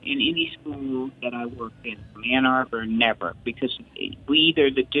 Never in any school that I worked in, from Ann Arbor, never, because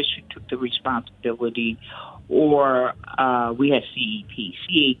the district took the responsibility, or we had CEP.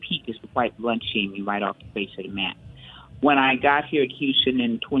 CEP is the white lunch shaming right off the face of the map. When I got here at Houston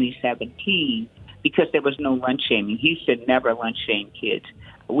in 2017, because there was no lunch shaming, Houston never lunch shamed kids.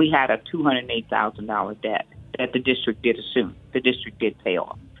 We had a $208,000 debt that the district did assume. The district did pay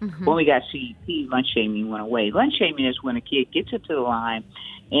off. When we got CEP, lunch shaming went away. Lunch shaming is when a kid gets into the line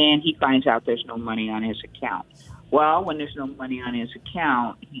and he finds out there's no money on his account. Well, when there's no money on his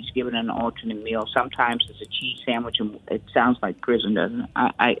account, he's given an alternate meal. Sometimes it's a cheese sandwich, and it sounds like prison, doesn't it?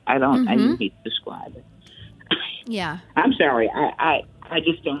 I hate to describe it. Yeah. I'm sorry. I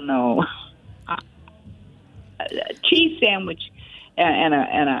just don't know. A cheese sandwich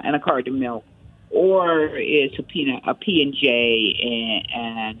and a carton of milk, or it's a P&J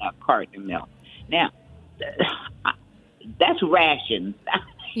and a carton of milk. Now, that's rations.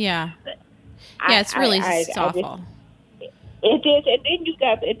 Yeah. Yeah, it's really awful. It is, and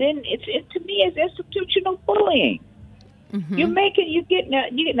then to me, it's institutional bullying. Mm-hmm. You're getting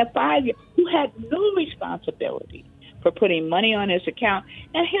a 5-year who had no responsibility for putting money on his account.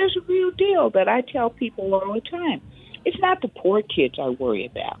 And here's a real deal that I tell people all the time. It's not the poor kids I worry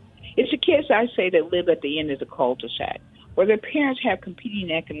about. It's the kids I say that live at the end of the cul-de-sac, where their parents have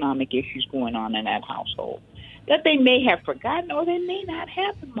competing economic issues going on in that household that they may have forgotten or they may not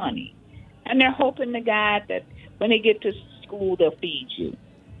have the money. And they're hoping to God that when they get to school, they'll feed you.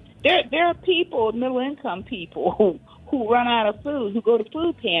 There are people, middle-income people, who run out of food, who go to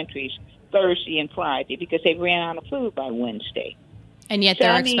food pantries Thursday and Friday because they ran out of food by Wednesday. And yet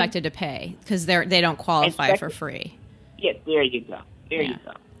they're expected to pay because they don't qualify for free. Yeah, there you go. You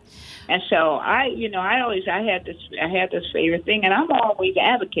go. And so I had this favorite thing, and I'm always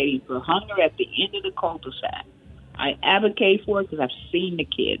advocating for hunger at the end of the cul-de-sac. I advocate for it because I've seen the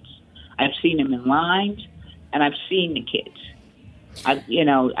kids. I've seen them in lines, and I've seen the kids. I've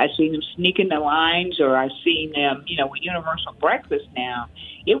seen them sneak in the lines, or I've seen them, with universal breakfast now.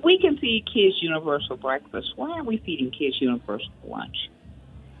 If we can feed kids universal breakfast, why aren't we feeding kids universal lunch?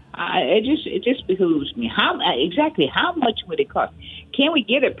 It just behooves me. How much would it cost? Can we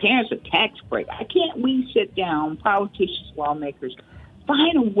give our parents a tax break? Can't we sit down, politicians, lawmakers,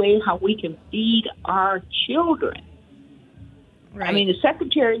 find a way how we can feed our children? Right. I mean, the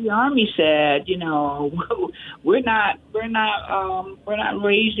Secretary of the Army said, we're not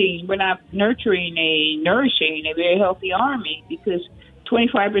nourishing a very healthy army because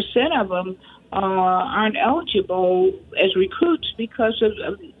 25% of them aren't eligible as recruits because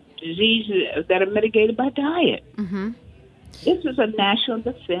of diseases that are mitigated by diet. Mm-hmm. This is a national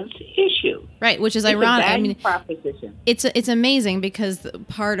defense issue. Right, which is ironic. I mean, proposition. It's amazing because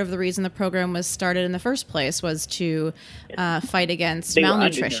part of the reason the program was started in the first place was to fight against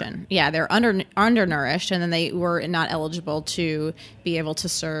malnutrition. They're undernourished, and then they were not eligible to be able to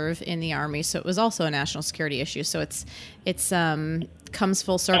serve in the Army. So it was also a national security issue. So it's comes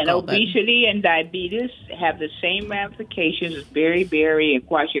full circle. And obesity and diabetes have the same ramifications as beriberi and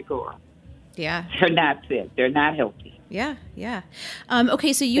kwashiorkor. Yeah, they're not fit. They're not healthy. Yeah.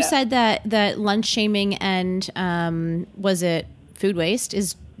 Okay, so you said that lunch shaming and was it food waste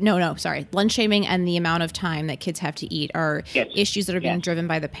is lunch shaming and the amount of time that kids have to eat are issues that are being driven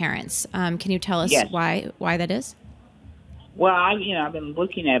by the parents. Can you tell us why that is? Well, I've been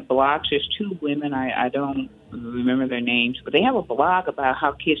looking at blogs. There's 2 women. I don't remember their names, but they have a blog about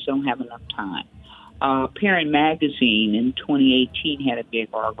how kids don't have enough time. Parent Magazine in 2018 had a big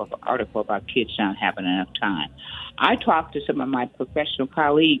article about kids not having enough time. I talked to some of my professional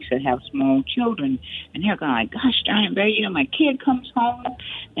colleagues that have small children, and they're going like, gosh darn it, my kid comes home,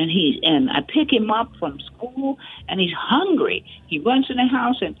 and I pick him up from school, and he's hungry. He runs in the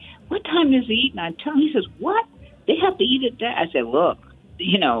house, and what time does he eat? And I tell him, he says, what? They have to eat at that? I said, look,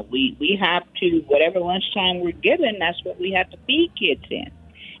 we have to, whatever lunchtime we're given, that's what we have to feed kids in.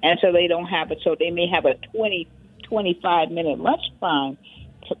 And so they don't have it. So they may have a 25-minute lunch time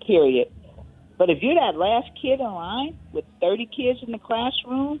period. But if you're that last kid in line with 30 kids in the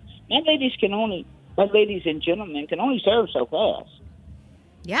classroom, ladies and gentlemen can only serve so fast.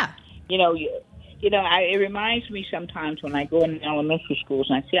 Yeah. It reminds me sometimes when I go in elementary schools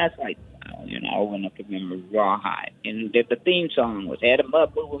and I see, I was like, old enough to remember Rawhide. And the theme song was, add them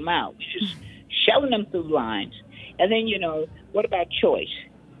up, move them out. We just shoving them through lines. And then, what about choice?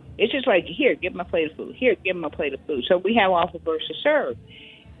 It's just like, here, give them a plate of food. Here, give them a plate of food. So we have offer versus serve.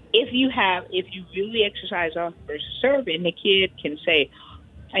 If you really exercise offer versus serve, and the kid can say,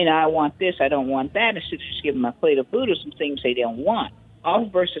 I want this, I don't want that, instead of just give them a plate of food or some things they don't want. Offer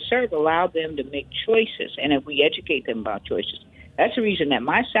versus serve allow them to make choices, and if we educate them about choices, that's the reason that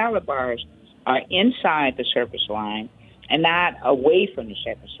my salad bars are inside the service line and not away from the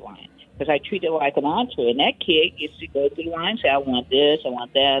service line. Because I treat it like an entree, and that kid gets to go through the line and say, I want this, I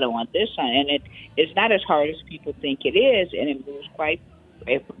want that, I want this. And it's not as hard as people think it is, and it moves quite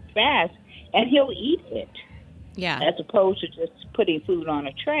fast, and he'll eat it. Yeah. As opposed to just putting food on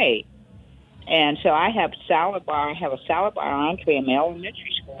a tray. And so I have a salad bar entree in my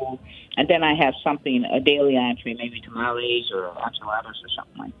elementary school, and then I have a daily entree, maybe tamales or enchiladas or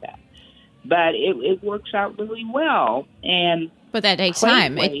something like that. But it works out really well. But that takes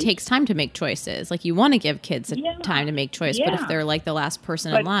time. It takes time to make choices. Like, you want to give kids time to make choice, but if they're like the last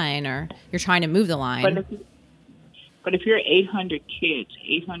person in line, or you're trying to move the line. But if you're 800 kids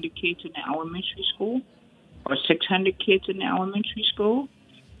in the elementary school, or 600 kids in the elementary school,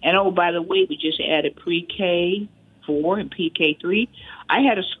 and by the way, we just added pre-K 4 and pre-K 3. I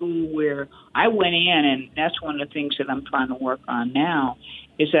had a school where I went in, and that's one of the things that I'm trying to work on now,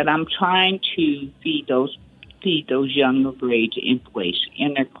 is that I'm trying to feed those feed those younger grades in place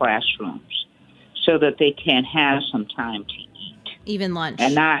in their classrooms so that they can have some time to eat. Even lunch.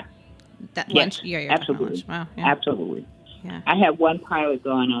 And not... That yes, lunch? Yeah, you're absolutely. Wow, yeah. Absolutely. Yeah. I had one pilot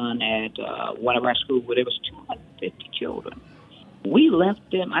going on at one of our schools where there was 250 children. We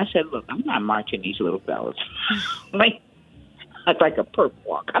left them. I said, look, I'm not marching these little fellas. like a perp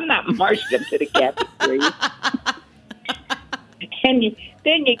walk. I'm not marching them to the cafeteria. And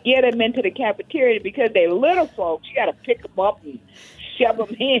then you get them into the cafeteria because they're little folks. You got to pick them up and shove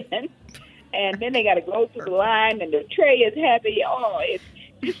them in. And then they got to go through the line, and the tray is heavy. Oh, it's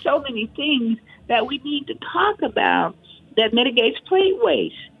just so many things that we need to talk about that mitigates plate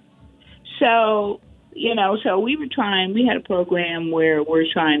waste. So, so we had a program where we're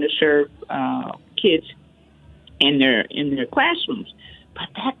trying to serve kids in their classrooms. But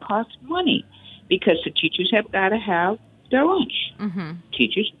that costs money because the teachers have got to have their lunch. Mm-hmm.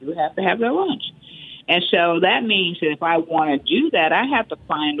 Teachers do have to have their lunch. And so that means that if I want to do that, I have to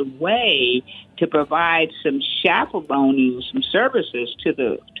find a way to provide some chaperoning, some services to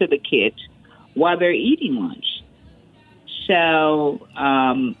the kids while they're eating lunch. So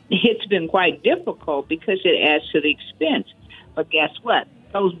it's been quite difficult because it adds to the expense. But guess what?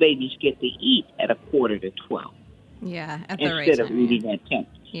 Those babies get to eat at 11:45. Yeah, at the right instead time, of eating at 10.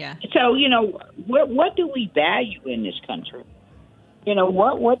 Yeah. So what do we value in this country?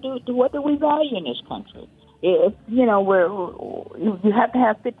 What do we value in this country? If you have to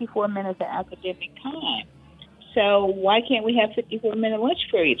have 54 minutes of academic time. So why can't we have 54-minute lunch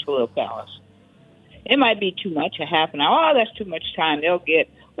periods for little fellas? It might be too much, a half an hour. Oh, that's too much time they'll get.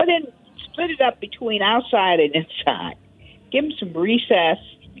 But then split it up between outside and inside. Give them some recess,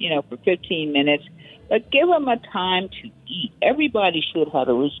 for 15 minutes. But give them a time to eat. Everybody should have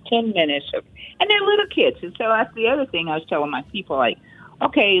at least 10 minutes. And they're little kids. And so that's the other thing I was telling my people, like,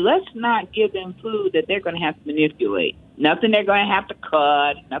 okay, let's not give them food that they're going to have to manipulate. Nothing they're going to have to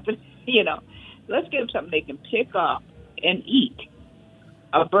cut. Nothing, Let's give them something they can pick up and eat.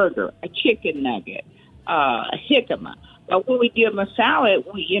 A burger, a chicken nugget, a jicama. But when we give them a salad,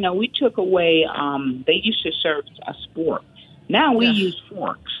 we took away, they used to serve a spork. Now we use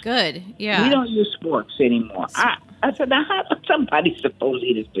forks. Good, yeah. We don't use forks anymore. I said, now how does somebody supposed to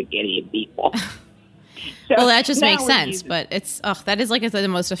eat a spaghetti and meatball? So well, that just makes sense, but it's that is like the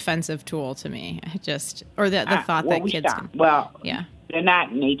most offensive tool to me. The thought that kids can. Well, yeah, they're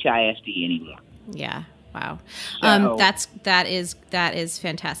not in HISD anymore. Yeah. Wow. So, that is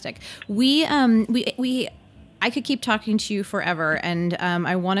fantastic. I could keep talking to you forever, and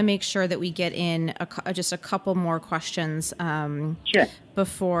I want to make sure that we get in just a couple more questions sure.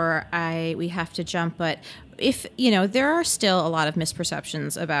 before we have to jump. But if there are still a lot of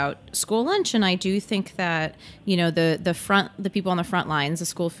misperceptions about school lunch, and I do think that the people on the front lines, the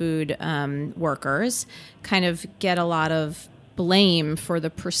school food workers, kind of get a lot of blame for the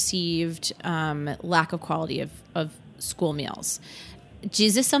perceived lack of quality of school meals.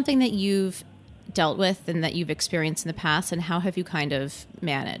 Is this something that you've dealt with and that you've experienced in the past, and how have you kind of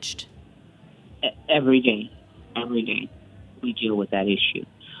managed? Every day we deal with that issue.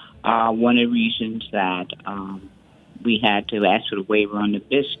 One of the reasons that we had to ask for the waiver on the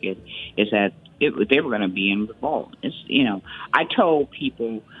biscuit is that they were going to be in revolt. I told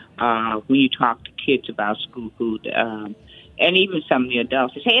people when you talk to kids about school food, and even some of the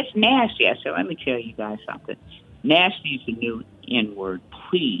adults, they say, it's nasty. I said, let me tell you guys something. Nasty is the new N-word.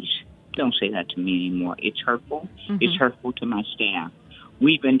 Please don't say that to me anymore. It's hurtful. Mm-hmm. It's hurtful to my staff.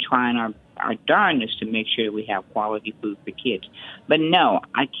 We've been trying our darndest to make sure we have quality food for kids. But no,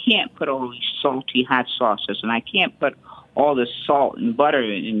 I can't put all these salty hot sauces, and I can't put all the salt and butter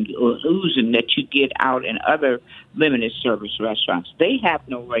and oozing that you get out in other limited service restaurants. They have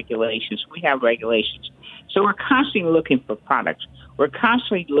no regulations. We have regulations. So we're constantly looking for products. We're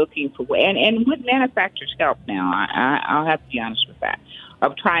constantly looking for, and with manufacturers' help now, I'll have to be honest with that,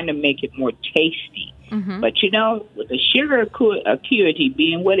 of trying to make it more tasty. Mm-hmm. But, with the sugar acuity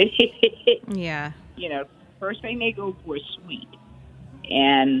being what it is, yeah. First thing they go for is sweet.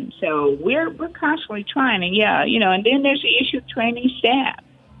 And so we're constantly trying, and then there's the issue of training staff.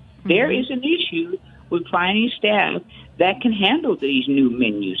 Mm-hmm. There is an issue with finding staff that can handle these new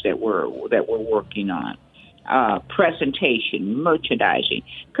menus that we're working on. Presentation, merchandising.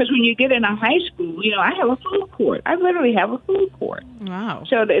 Because when you get in a high school, I have a food court. I literally have a food court. Wow.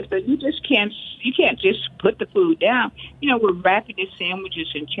 So that you can't just put the food down. We're wrapping the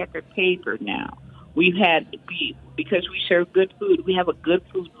sandwiches in checkered paper now. Because we serve good food, we have a good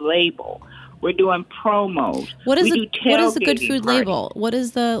food label. We're doing promos. What is a good food label? What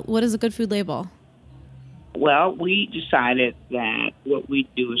is a good food label? Well, we decided that what we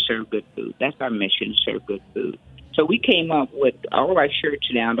do is serve good food. That's our mission, serve good food. So we came up with all of our shirts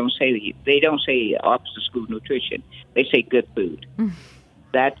now don't say Office of School Nutrition. They say good food.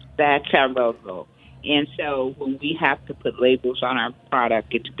 That's our logo. And so when we have to put labels on our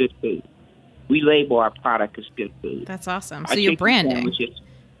product, it's good food. We label our product as good food. That's awesome. Our So you're chicken branding. sandwiches-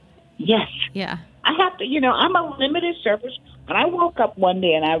 Yes. Yeah. I have to, I'm a limited service. When I woke up one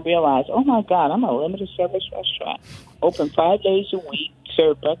day and I realized, oh my God, I'm a limited service restaurant. Open 5 days a week,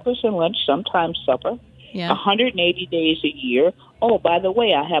 serve breakfast and lunch, sometimes supper. Yeah. 180 days a year. Oh, by the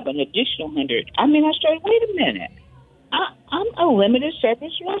way, I have an additional 100. I started, wait a minute. I'm a limited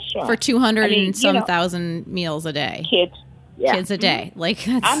service restaurant. For 200 and some thousand meals a day. Kids. Yeah. Kids a day. Like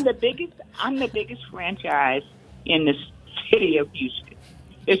that's... I'm the biggest franchise in the city of Houston.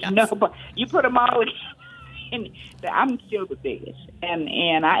 There's nobody. You put them all in, I'm still the biggest. And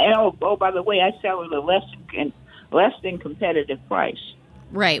by the way, I sell at a less than competitive price.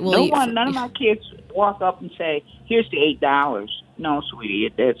 Right. Well, none of my kids walk up and say, "Here's the $8." No,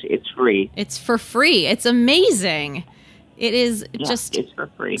 sweetie, it's free. It's for free. It's amazing. It is just. It's for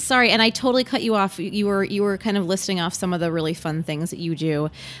free. Sorry, and I totally cut you off. You were kind of listing off some of the really fun things that you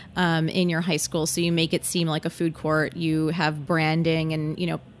do in your high school. So you make it seem like a food court. You have branding,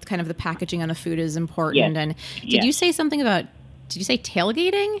 and kind of the packaging on the food is important. Yes. And did you say something about? Did you say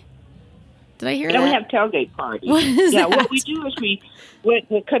tailgating? Did I hear that? We have tailgate parties. What is that? What we do is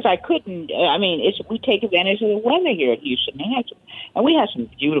because I couldn't. We take advantage of the weather here at Houston, and we have some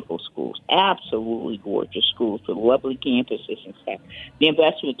beautiful schools, absolutely gorgeous schools with lovely campuses and stuff. The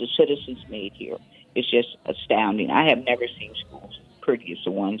investment the citizens made here is just astounding. I have never seen schools as pretty as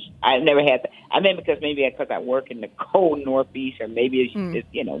the ones I've never had. Because I work in the cold Northeast, or maybe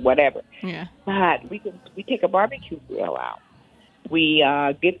it's, whatever. Yeah. But we take a barbecue grill out. We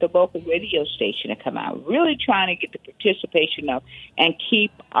get the local radio station to come out, really trying to get the participation up and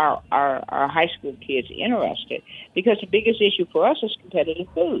keep our high school kids interested. Because the biggest issue for us is competitive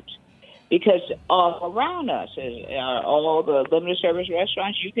foods. Because all around us are all the limited service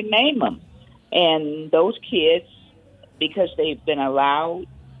restaurants, you can name them. And those kids, because they've been allowed,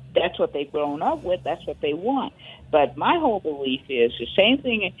 that's what they've grown up with, that's what they want. But my whole belief is the same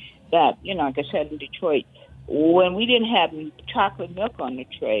thing that, like I said in Detroit, when we didn't have chocolate milk on the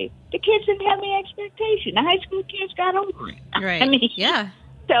tray, the kids didn't have any expectation. The high school kids got over it. Right. Yeah.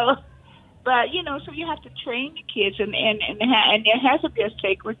 So, but so you have to train the kids, and there has to be a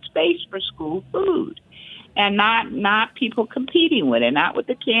sacred space for school food, and not people competing with it, not with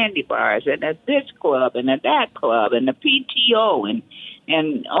the candy bars and at this club and at that club and the PTO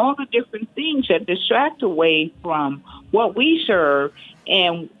and all the different things that distract away from what we serve.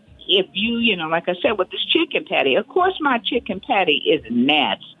 And if you, like I said, with this chicken patty, of course my chicken patty is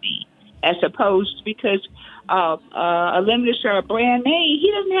nasty, as opposed to because a limited serve brand name,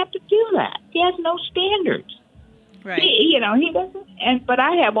 he doesn't have to do that. He has no standards. Right. He doesn't. But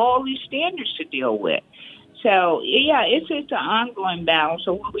I have all these standards to deal with. So yeah, it's an ongoing battle.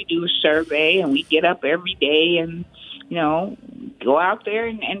 So what we do is survey, and we get up every day and go out there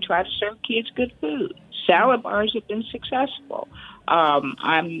and try to serve kids good food. Salad bars have been successful.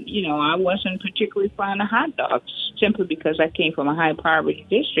 I wasn't particularly fond of hot dogs simply because I came from a high poverty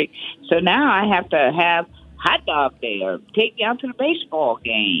district. So now I have to have hot dog day or take me out to the baseball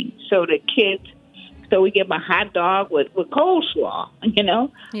game. So the kids, we get my hot dog with coleslaw,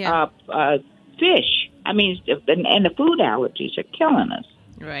 fish. And the food allergies are killing us.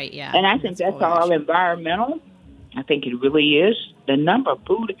 Right. Yeah. And I think that's all environmental. I think it really is. The number of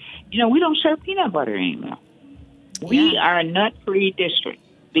food, we don't serve peanut butter anymore. We are a nut-free district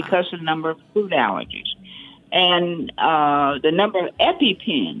because of the number of food allergies. And the number of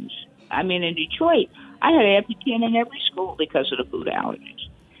EpiPens. In Detroit, I had an EpiPen in every school because of the food allergies.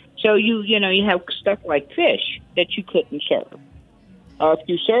 So you have stuff like fish that you couldn't serve. Or if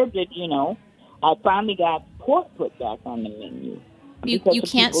you served it, I finally got pork put back on the menu. You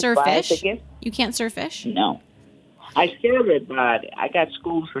can't serve fish? You can't serve fish? No. I serve it, but I got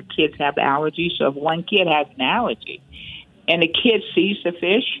schools where kids have allergies. So if one kid has an allergy and the kid sees the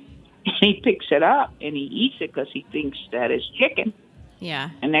fish and he picks it up and he eats it because he thinks that it's chicken.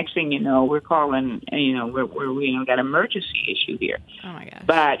 Yeah. And next thing you know, we're calling, we're got an emergency issue here. Oh, my gosh.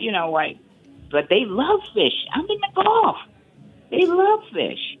 But, but they love fish. I'm in the Gulf. They love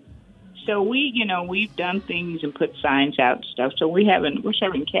fish. So we've done things and put signs out and stuff. So we're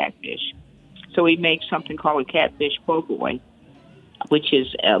serving catfish. So we make something called a catfish po' boy, which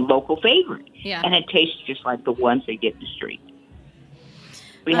is a local favorite. Yeah. And it tastes just like the ones they get in the street.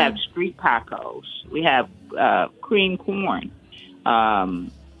 We have street tacos. We have cream corn.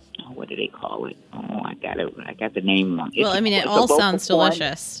 what do they call it? Oh, I got it. I got the name wrong. Well, I mean, it all sounds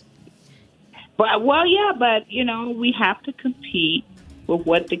delicious. But you know, we have to compete with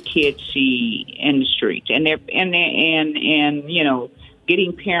what the kids see in the streets, and you know,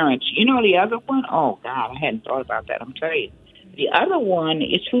 getting parents. You know, the other one. Oh God, I hadn't thought about that. I'm telling you, the other one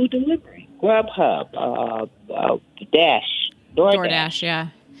is food delivery, Grubhub, DoorDash, yeah,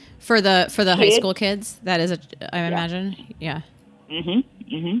 for the high school kids. That is I imagine, yeah. And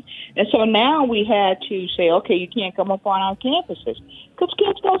so now we had to say, okay, you can't come up on our campuses because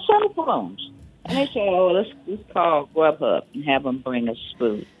kids got cell phones. And they said, oh, let's call Grubhub and have them bring us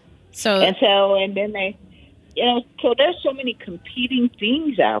food. And then they, you know, so there's so many competing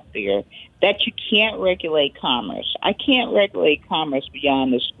things out there that you can't regulate commerce. I can't regulate commerce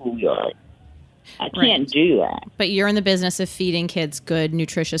beyond the schoolyard. I can't do that. But you're in the business of feeding kids good,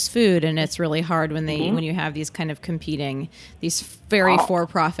 nutritious food, and it's really hard when when you have these kind of competing, these very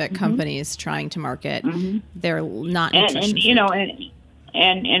for-profit companies trying to market. They're not nutritious. And you know, and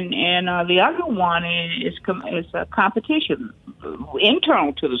the other one is a competition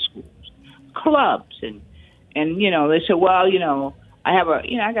internal to the schools, clubs, and you know, they say, well, you know, I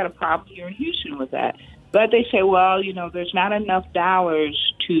got a problem here in Houston with that. But they say, well, you know, there's not enough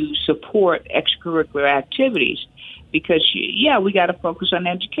dollars to support extracurricular activities because, we got to focus on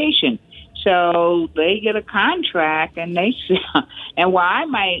education. So they get a contract, and they say, and while I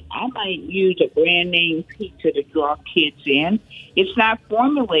might use a brand name pizza to draw kids in, it's not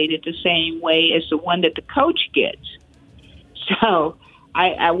formulated the same way as the one that the coach gets. So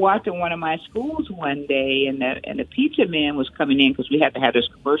I walked in one of my schools one day, and the pizza man was coming in because we had to have this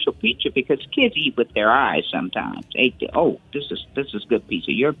commercial pizza because kids eat with their eyes sometimes. This is good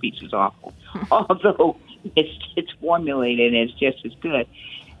pizza. Your pizza's awful, although it's formulated and it's just as good.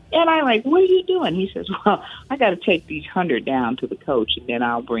 And I'm like, what are you doing? He says, well, I got to take these 100 down to the coach, and then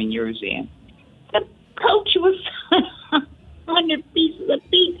I'll bring yours in. The coach was 100 pieces of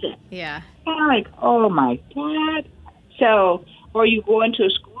pizza. Yeah. And I'm like, oh my God. So. Or you go into a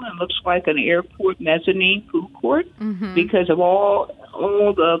school and it looks like an airport mezzanine food court because of all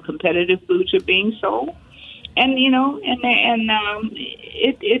the competitive foods are being sold, and you know,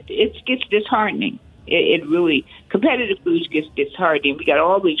 it gets disheartening. It really competitive foods gets disheartening. We got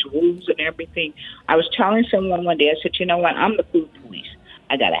all these rules and everything. I was telling someone one day, I said, you know what? I'm the food police.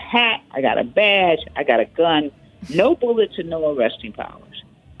 I got a hat, I got a badge, I got a gun, no bullets and no arresting powers.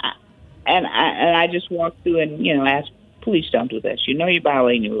 And I just walked through and asked. Please don't do this. You know you're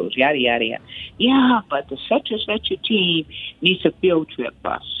violating the rules, yada, yada, yada. Yeah, but the such and such a team needs a field trip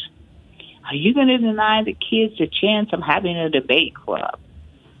bus. Are you going to deny the kids a chance of having a debate club?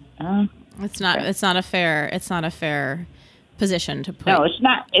 It's not a fair position to put. No, it's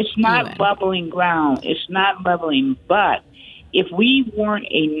not bubbling ground. It's not leveling. But if we weren't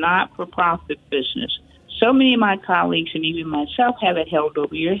a not-for-profit business, so many of my colleagues and even myself have it held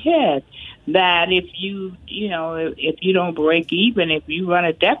over your head that if you don't break even, if you run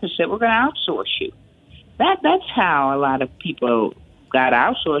a deficit, we're going to outsource you. That's how a lot of people got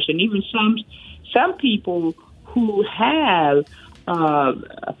outsourced, and even some people who have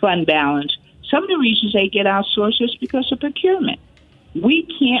a fund balance. Some of the reasons they get outsourced is because of procurement. We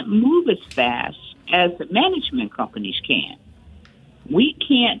can't move as fast as the management companies can. We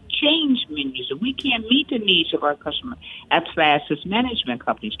can't change menus, and we can't meet the needs of our customer as fast as management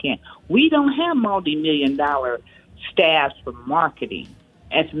companies can. We don't have multi-million-dollar staffs for marketing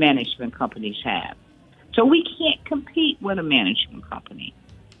as management companies have. So we can't compete with a management company.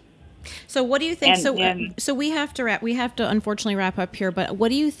 So what do you think? So we have to unfortunately wrap up here. But what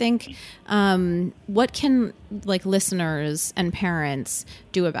do you think? What can listeners and parents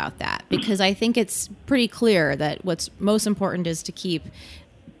do about that? Because I think it's pretty clear that what's most important is to keep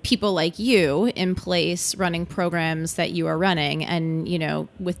people like you in place, running programs that you are running, and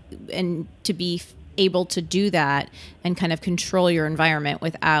to be able to do that and kind of control your environment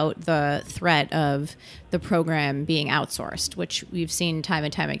without the threat of the program being outsourced, which we've seen time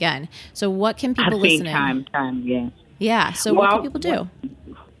and time again. So what can people listening? Yeah. Yeah. So what can people do?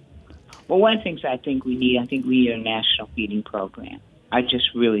 Well, one of the things I think we need a national feeding program. I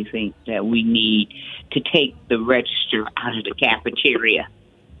just really think that we need to take the register out of the cafeteria.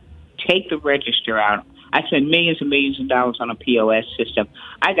 Take the register out. I spend millions and millions of dollars on a POS system.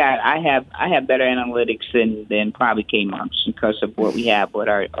 I have better analytics than probably Kmart because of what we have with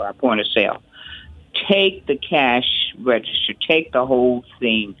our point of sale. Take the cash register. Take the whole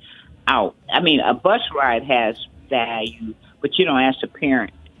thing out. I mean, a bus ride has value, but you don't ask a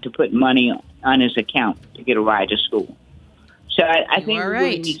parent to put money on his account to get a ride to school. So I think we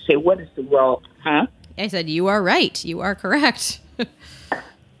really need to say, what is the role? Huh? I said, you are right. You are correct.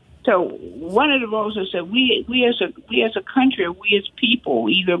 So one of the roles is that we as a country, we as people,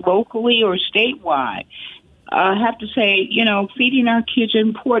 either locally or statewide, have to say, feeding our kids is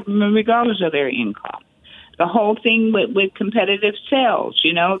important regardless of their income. The whole thing with competitive sales,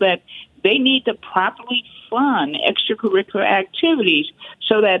 that they need to properly fund extracurricular activities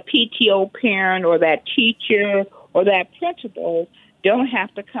so that PTO parent or that teacher or that principal don't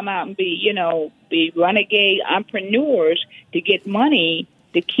have to come out and be renegade entrepreneurs to get money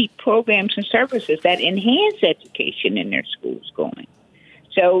to keep programs and services that enhance education in their schools going.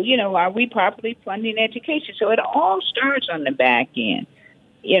 So, are we properly funding education? So it all starts on the back end.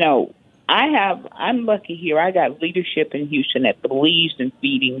 I'm lucky here. I got leadership in Houston that believes in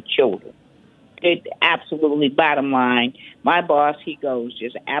feeding children. It absolutely, bottom line, my boss, he goes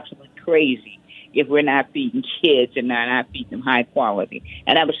just absolutely crazy if we're not feeding kids and not feeding them high quality.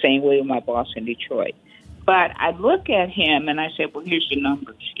 And I was saying with my boss in Detroit. But I look at him and I said, well, here's the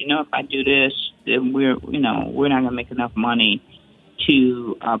numbers. If I do this, then we're not going to make enough money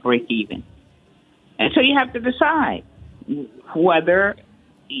to break even. And so you have to decide whether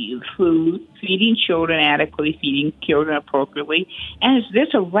feeding children adequately, feeding children appropriately, and is this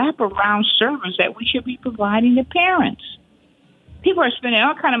a wraparound service that we should be providing to parents? People are spending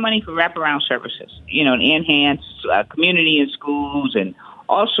all kind of money for wraparound services, to enhance community in schools and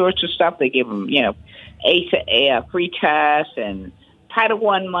all sorts of stuff. They give them, a free test and Title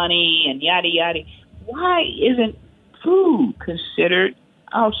I money and yada, yada. Why isn't food considered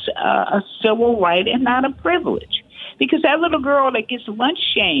a civil right and not a privilege? Because that little girl that gets lunch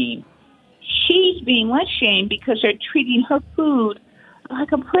shame, she's being lunch shamed because they're treating her food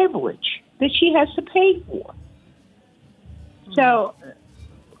like a privilege that she has to pay for. So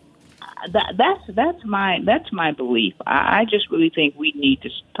that's my belief. I just really think we need to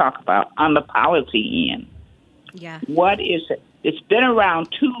talk about on the policy end. Yeah. What is it? It's been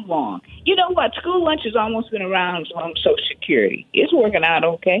around too long. You know what? School lunch has almost been around as long as Social Security. It's working out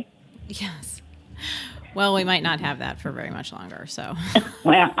okay. Yes. Well, we might not have that for very much longer, so.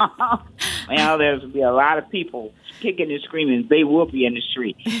 well, there's be a lot of people kicking and screaming. They will be in the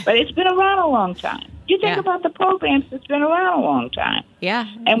street. But it's been around a long time. You think about the programs that's been around a long time. Yeah.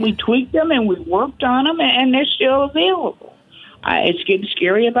 And we tweaked them and we worked on them, and they're still available. It's getting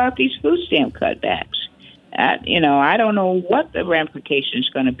scary about these food stamp cutbacks. I don't know what the ramification is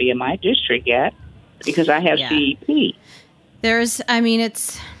going to be in my district yet because I have CEP.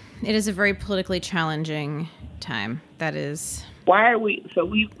 It is a very politically challenging time. That is. Why are we? So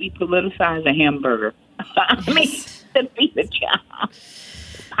we politicize a hamburger. I mean, to be the job.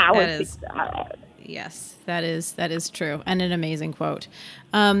 Politics. Yes, that is true, and an amazing quote.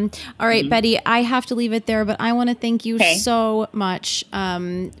 All right, Betty, I have to leave it there, but I want to thank you so much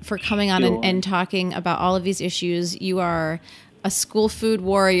for coming on and talking about all of these issues. You are a school food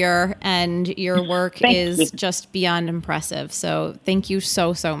warrior, and your work is just beyond impressive. So thank you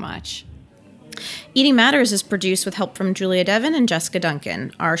so, so much. Eating Matters is produced with help from Julia Devon and Jessica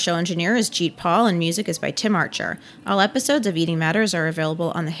Duncan. Our show engineer is Jeet Paul, and music is by Tim Archer. All episodes of Eating Matters are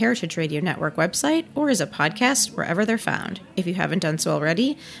available on the Heritage Radio Network website or as a podcast wherever they're found. If you haven't done so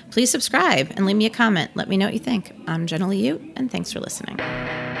already, please subscribe and leave me a comment. Let me know what you think. I'm Jenna Liut, and thanks for listening.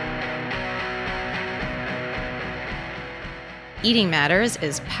 Eating Matters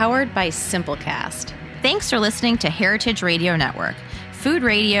is powered by Simplecast. Thanks for listening to Heritage Radio Network, food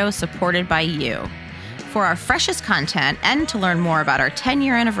radio supported by you. For our freshest content and to learn more about our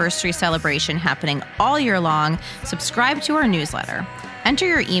 10-year anniversary celebration happening all year long, subscribe to our newsletter. Enter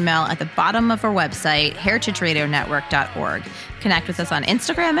your email at the bottom of our website, heritageradionetwork.org. Connect with us on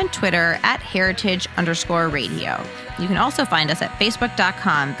Instagram and Twitter at heritage_radio. You can also find us at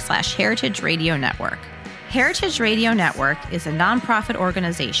facebook.com/Heritage Radio Network. Heritage Radio Network is a nonprofit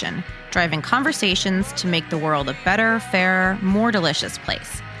organization driving conversations to make the world a better, fairer, more delicious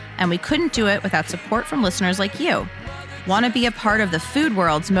place. And we couldn't do it without support from listeners like you. Want to be a part of the food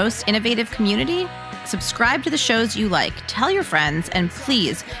world's most innovative community? Subscribe to the shows you like, tell your friends, and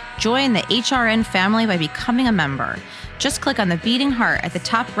please join the HRN family by becoming a member. Just click on the beating heart at the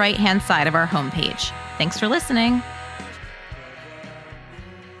top right-hand side of our homepage. Thanks for listening.